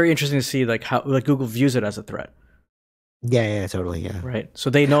 It's very interesting to see like how like Google views it as a threat, Yeah, yeah, totally, yeah. right? So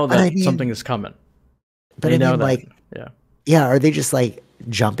they know But I that mean, something is coming. but They I know mean, that. like, Yeah. yeah, are they just like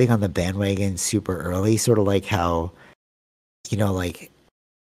jumping on the bandwagon super early? Sort of like how, like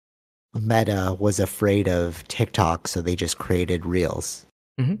Meta was afraid of TikTok, so they just created Reels.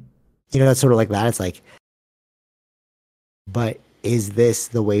 Hmm. It's sort of like that. It's like, but is this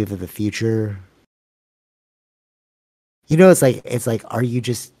the wave of the future? It's like, are you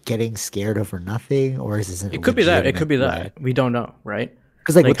just getting scared over nothing, or is this a It could be that. It legitimate could be threat? that. We don't know, right?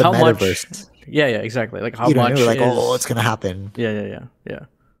 Because like with Like the how much? metaverse, Yeah, exactly. Like how what I mean? We're much like, oh, it's is? gonna happen. Yeah.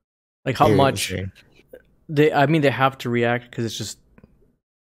 Like how Very much scary. they? I mean, they have to react because it's just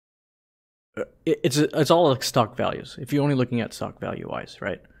it's all like stock values. If you're only looking at stock value wise,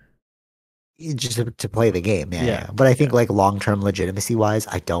 right? Just to play the game, yeah, Yeah, yeah. But I think yeah. like long term legitimacy wise,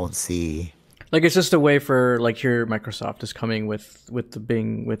 I don't see. Like it's just a way for like here Microsoft is coming with the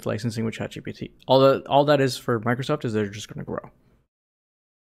Bing with licensing with ChatGPT. All that is for Microsoft is they're just going to grow.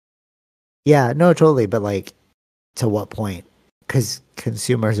 Yeah, no, totally. But like, to what point? Because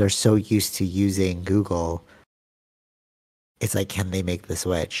consumers are so used to using Google, it's like, can they make the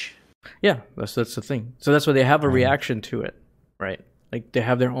switch? Yeah, that's the thing. So that's why they have a Right. reaction to it, right? Like they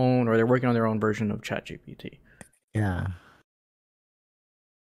have their own or they're working on their own version of ChatGPT. Yeah.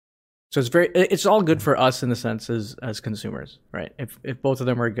 So it's all good for us in the sense as consumers, right? If both of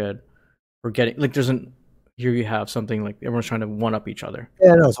them are good, we're getting like here you have something like everyone's trying to one up each other.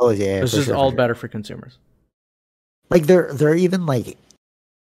 Yeah, no, totally. Yeah, yeah, This for is sure, for all sure. better for consumers. Like they're even like,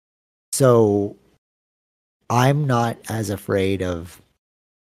 so I'm not as afraid of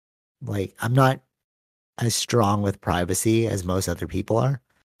like I'm not as strong with privacy as most other people are,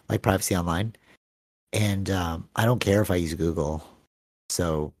 like privacy online. And I don't care if I use Google.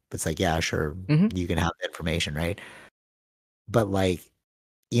 So it's like, yeah, sure, Hmm. you can have the information, right? But like,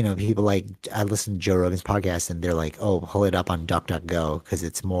 people like I listen to Joe Rogan's podcast and they're like, oh, pull it up on DuckDuckGo because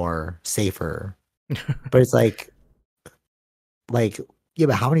it's more safer. But it's like, yeah,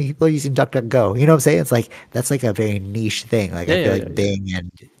 but how many people are using DuckDuckGo? You know what I'm saying? It's like that's like a very niche thing. Like Yeah, I feel yeah. like Bing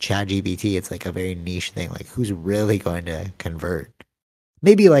and ChatGPT, it's like a very niche thing. Like who's really going to convert?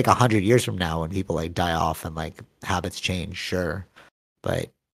 Maybe like 100 years from now when people like die off and like habits change, sure. But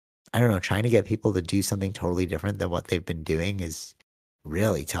I don't know, trying to get people to do something totally different than what they've been doing is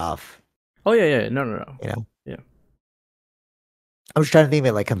really tough. Oh yeah. No. You know, Yeah. I was trying to think of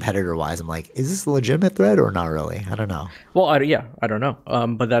it like competitor wise. I'm like, is this a legitimate threat or not really? I don't know. Well, I don't know.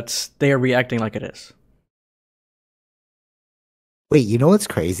 But they are reacting like it is. Wait, you know what's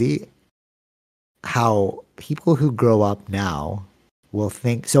crazy? How people who grow up now will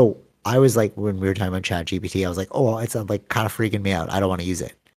think. So I was like, when we were talking about ChatGPT, I was like, oh, it's like kind of freaking me out. I don't want to use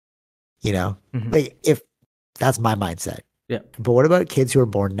it. You know, like if that's my mindset. Yeah. But what about kids who are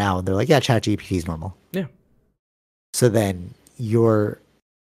born now and they're like, yeah, ChatGPT is normal. Yeah. So then you're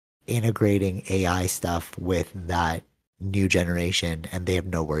integrating AI stuff with that new generation and they have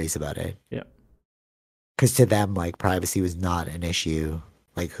no worries about it. Yeah. Because to them, like privacy was not an issue.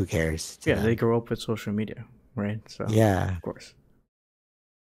 Like who cares? Yeah, them? they grow up with social media, right? So yeah, of course.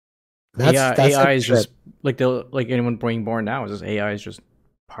 that's AI is just like anyone being born now is just AI is just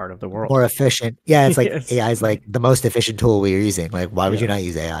part of the world. More efficient. Yeah, it's like Yes. AI is like the most efficient tool we're using. Like, why would Yeah. you not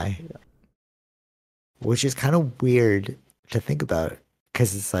use AI? Yeah. Which is kind of weird to think about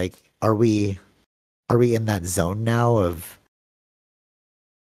because it's like, are we in that zone now of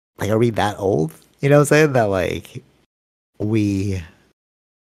like, are we that old? You know what I'm saying? That like we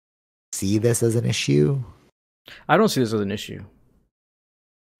see this as an issue. I don't see this as an issue.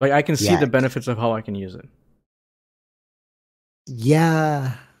 Like I can see the benefits of how I can use it.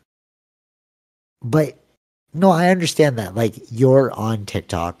 Yeah. But no, I understand that. Like you're on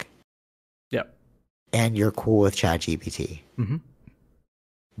TikTok. Yeah. And you're cool with ChatGPT. Mm-hmm.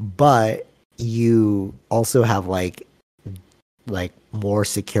 But you also have like more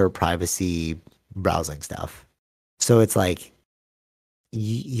secure privacy browsing stuff. So it's like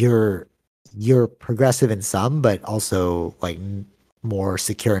you're progressive in some, but also like more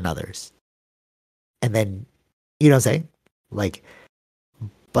secure in others. And then you know what I'm saying? Like,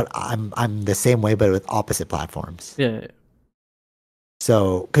 but I'm the same way, but with opposite platforms. Yeah.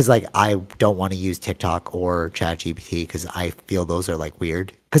 So, because like I don't want to use TikTok or ChatGPT because I feel those are like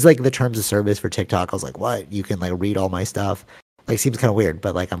weird. Because like the terms of service for TikTok, I was like, what? You can like read all my stuff. Like seems kind of weird,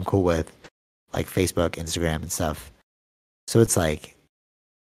 but like I'm cool with like Facebook, Instagram, and stuff. So it's like,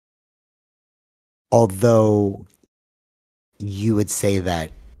 although you would say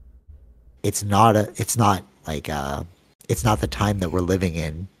that it's not the time that we're living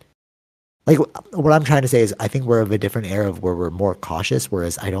in. Like what I'm trying to say is I think we're of a different era of where we're more cautious,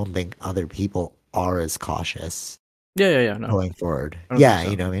 whereas I don't think other people are as cautious. Yeah. No. Going forward. Yeah,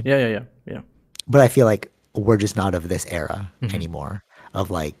 you know what I mean? Yeah. But I feel like we're just not of this era anymore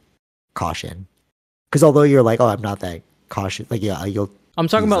of like caution. Because although you're like, oh, I'm not that cautious, like you'll. I'm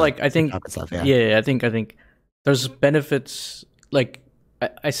talking about like I think stuff, I think there's benefits. Like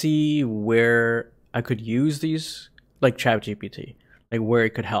I see where I could use these like ChatGPT, like where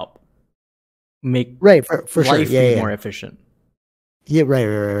it could help make for life sure. be more efficient. Yeah,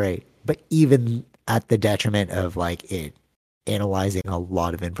 right. But even at the detriment of like it analyzing a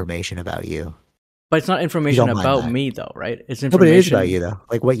lot of information about you. But it's not information about me though, right? It's information. No, but it is about you though.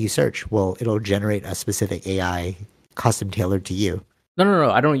 Like what you search. Well, it'll generate a specific AI custom tailored to you.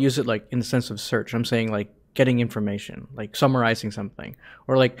 No. I don't use it like in the sense of search. I'm saying like getting information, like summarizing something,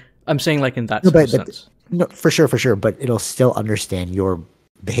 or like I'm saying like in that sense. No, for sure. But it'll still understand your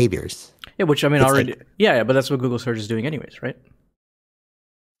behaviors. Yeah, which I mean already. Like, yeah, but that's what Google search is doing anyways, right?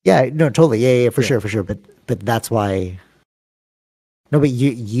 Yeah, no, totally. Yeah, for sure. But that's why. No, but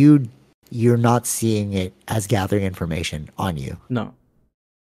you're not seeing it as gathering information on you. No.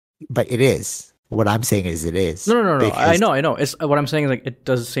 But it is. What I'm saying is it is. No. I know. It's what I'm saying is like it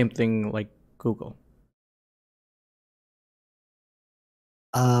does the same thing like Google.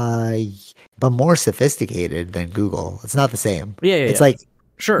 But more sophisticated than Google. It's not the same. Yeah. It's like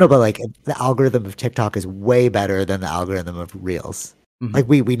sure. No, but like the algorithm of TikTok is way better than the algorithm of Reels. Like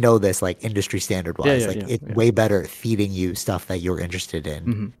we know this like industry standard wise. It's way better at feeding you stuff that you're interested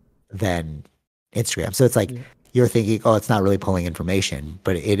in than Instagram. So it's like you're thinking, oh, it's not really pulling information,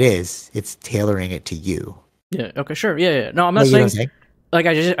 but it is. It's tailoring it to you. Yeah. Okay. Sure. Yeah. No, I'm not saying like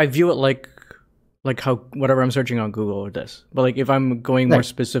I view it like how whatever I'm searching on Google or this. But like if I'm going more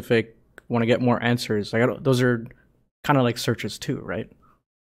specific, want to get more answers, like those are kind of like searches too, right?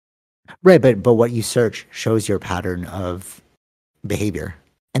 Right, but what you search shows your pattern of behavior,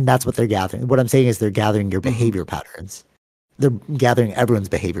 and that's what they're gathering. What I'm saying is they're gathering your behavior patterns. They're gathering everyone's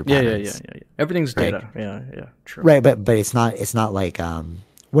behavior patterns. Yeah. Everything's data. Yeah. True. Right, but it's not like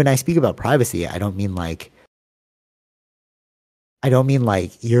when I speak about privacy, I don't mean like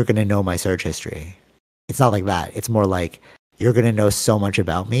you're gonna know my search history. It's not like that. It's more like you're gonna know so much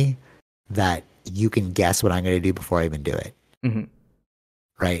about me that you can guess what I'm gonna do before I even do it.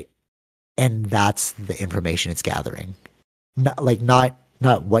 Right. and that's the information it's gathering.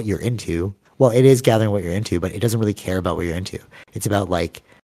 Not what you're into. Well, it is gathering what you're into, but it doesn't really care about what you're into. It's about like,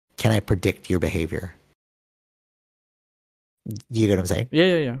 can I predict your behavior? You get what I'm saying?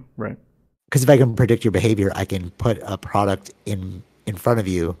 Yeah. Right. Because if I can predict your behavior, I can put a product in front of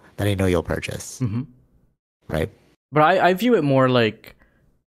you that I know you'll purchase. Mm-hmm. Right? But I view it more like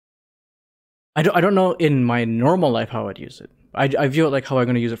I don't know in my normal life how I'd use it. I view it like how I'm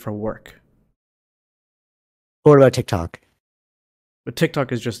going to use it for work. What about TikTok? But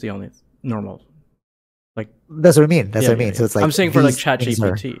TikTok is just the only normal. Like that's what I mean. That's what I mean. Yeah. So it's like I'm saying for like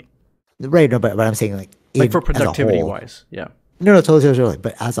ChatGPT. Right, no, but I'm saying like for productivity wise, yeah. No, totally.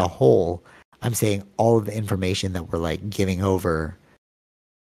 But as a whole, I'm saying all of the information that we're like giving over,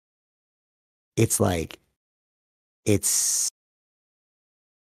 it's like,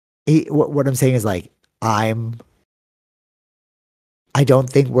 what I'm saying is like, I don't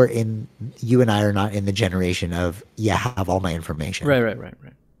think you and I are not in the generation of, have all my information. Right.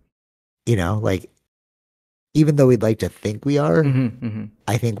 You know, like, even though we'd like to think we are, Mm-hmm.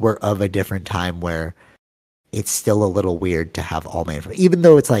 I think we're of a different time where it's still a little weird to have all my information. Even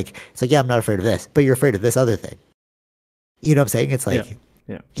though it's like, I'm not afraid of this, but you're afraid of this other thing. You know what I'm saying? It's like,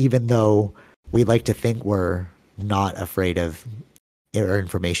 even though we like to think we're not afraid of our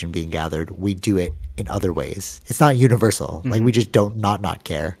information being gathered, we do it in other ways. It's not universal. Mm-hmm. Like we just don't not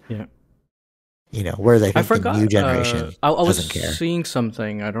care. Yeah. You know, whereas I think the new generation I was doesn't care. Seeing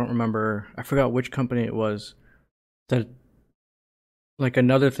something, I don't remember, I forgot which company it was, that like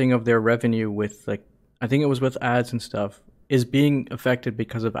another thing of their revenue with like, I think it was with ads and stuff, is being affected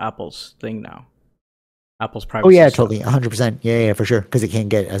because of Apple's thing now. Apple's privacy. Oh yeah, totally, 100%. Yeah, for sure, because it can't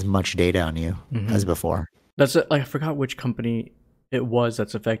get as much data on you as before. That's like I forgot which company it was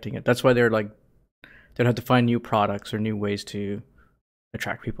that's affecting it. That's why they'd have to find new products or new ways to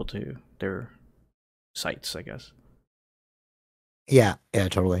attract people to their sites, I guess. Yeah,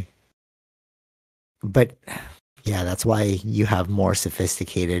 totally. But yeah, that's why you have more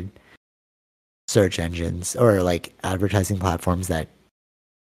sophisticated search engines or like advertising platforms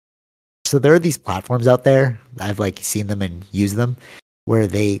so there are these platforms out there, I've like seen them and used them, where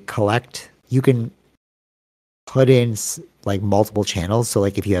you can put in like multiple channels. So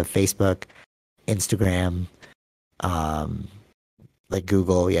like if you have Facebook, Instagram, like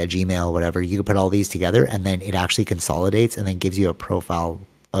Google, Gmail, whatever, you can put all these together and then it actually consolidates and then gives you a profile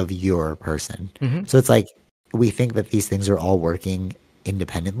of your person. Mm-hmm. So it's like, we think that these things are all working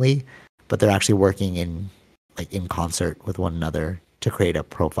independently, but they're actually working in concert with one another to create a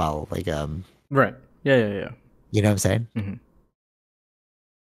profile. Like right. Yeah. You know what I'm saying? Mm-hmm.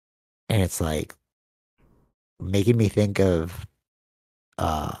 And it's like making me think of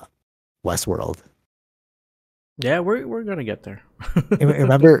Westworld. Yeah, we're gonna get there.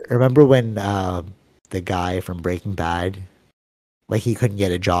 remember when the guy from Breaking Bad, like he couldn't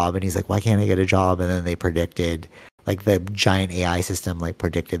get a job and he's like, why can't I get a job? And then they predicted, like the giant AI system like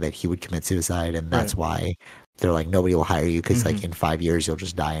predicted that he would commit suicide, and that's why they're like, nobody will hire you because like in 5 years you'll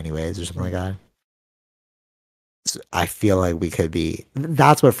just die anyways or something like that. So I feel like we could be.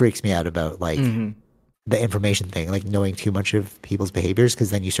 That's what freaks me out about like the information thing, like knowing too much of people's behaviors,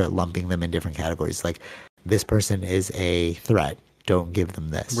 because then you start lumping them in different categories. Like this person is a threat. Don't give them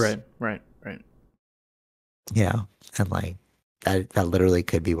this. Right. Yeah, and like that literally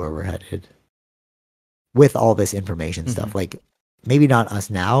could be where we're headed with all this information stuff. Like maybe not us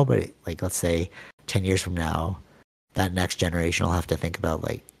now, but like let's say 10 years from now, that next generation will have to think about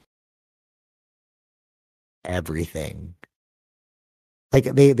like everything. Like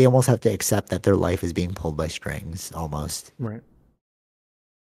they almost have to accept that their life is being pulled by strings almost. Right.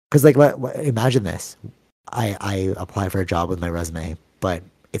 Because like imagine this. I apply for a job with my resume, but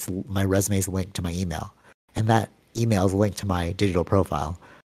my resume is linked to my email, and that email is linked to my digital profile,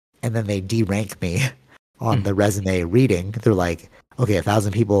 and then they de-rank me on the resume reading. They're like, okay,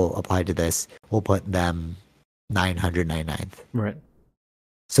 1,000 people applied to this, we'll put them 999th. Right.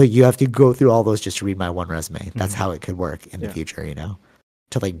 So you have to go through all those just to read my one resume. That's how it could work in the future, you know,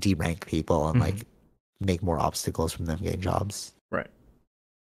 to like de-rank people and like make more obstacles from them getting jobs. Right.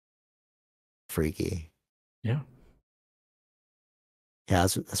 Freaky. Yeah. Yeah,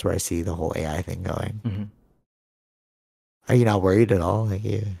 that's where I see the whole AI thing going. Are you not worried at all? Like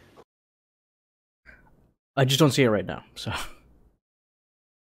you? I just don't see it right now. So.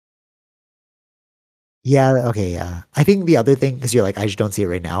 Yeah. Okay. Yeah. I think the other thing, because you're like, I just don't see it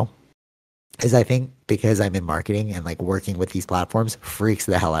right now, is I think because I'm in marketing and like working with these platforms freaks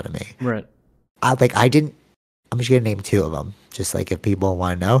the hell out of me. Right. I'm just gonna name two of them, just like if people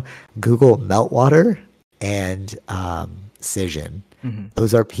want to know: Google Meltwater and Cision.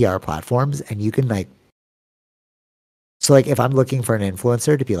 Those are PR platforms, and you can like, so like if I'm looking for an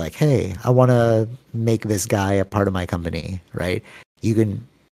influencer to be like, hey, I want to make this guy a part of my company, right? You can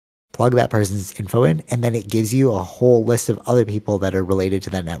plug that person's info in, and then it gives you a whole list of other people that are related to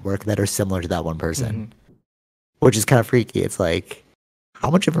that network that are similar to that one person, which is kind of freaky. It's like, how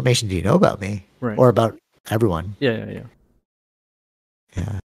much information do you know about me or about everyone? Yeah.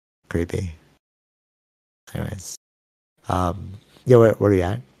 Yeah, creepy. Anyways, yeah, where are you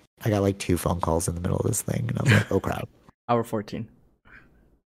at? I got like 2 phone calls in the middle of this thing, and I was like, oh crap. Hour 14.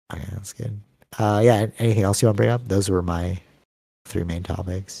 Okay, that's good. Yeah, anything else you want to bring up? Those were my 3 main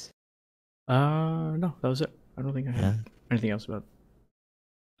topics. No, that was it. I don't think I had anything else about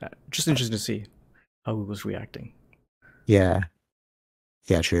that. Just interesting to see how Google's reacting. Yeah,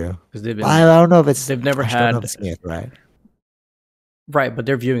 true. Because they've been, I don't know if it's, they've never I had, don't know if it's a threat. Right, but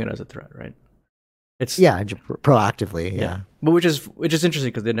they're viewing it as a threat, right? It's proactively, yeah. But which is interesting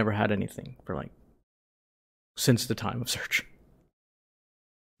because they never had anything for like since the time of search.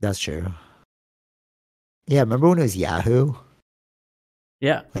 That's true. Yeah, remember when it was Yahoo?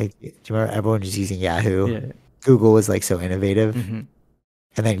 Yeah. Like, do you remember everyone was using Yahoo? Yeah. Google was like so innovative, and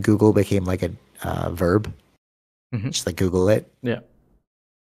then Google became like a verb. Just like Google it. Yeah.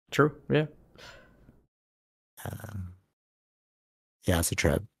 True. Yeah. Yeah, it's a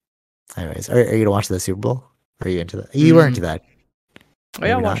trip. Anyways, are you gonna watch the Super Bowl? Or are you into that? You were into that. Oh,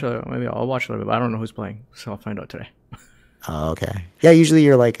 yeah, maybe I'll watch a little bit, but I don't know who's playing, so I'll find out today. Oh, okay. Yeah, usually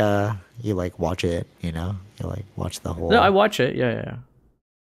you're like you like watch it, you know? You like watch the whole. No, I watch it. Yeah.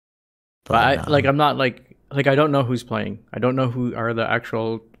 But I'm not like I don't know who's playing. I don't know who are the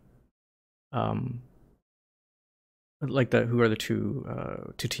actual who are the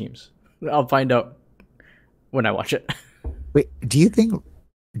two teams. I'll find out when I watch it. Wait, do you think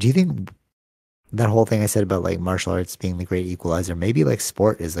that whole thing I said about like martial arts being the great equalizer, maybe like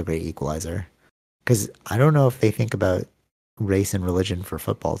sport is the great equalizer? Because I don't know if they think about race and religion for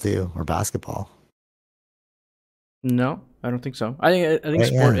football too, or basketball. No, I don't think so. I think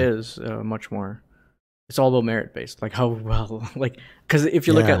sport is much more. It's all about merit based, like how well, like because if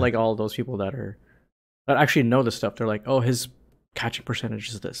you look at like all those people that actually know this stuff, they're like, oh, his catching percentage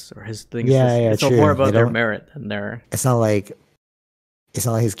is this, or his thing is this. Yeah, it's all more about their merit than their. It's not like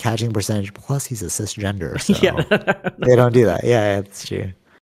his catching percentage. Plus, he's a cisgender, so they don't do that. Yeah, it's true.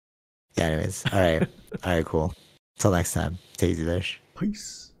 Yeah. Anyways, all right, cool. Until next time, take it easy, Vish.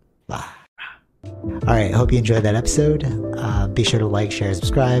 Peace. Bye. All right, hope you enjoyed that episode. Be sure to like, share,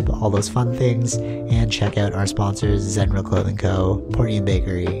 subscribe, all those fun things, and check out our sponsors, Zenro Clothing Co., Portian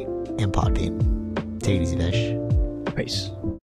Bakery, and Podbean. Take it easy, Vish. Peace.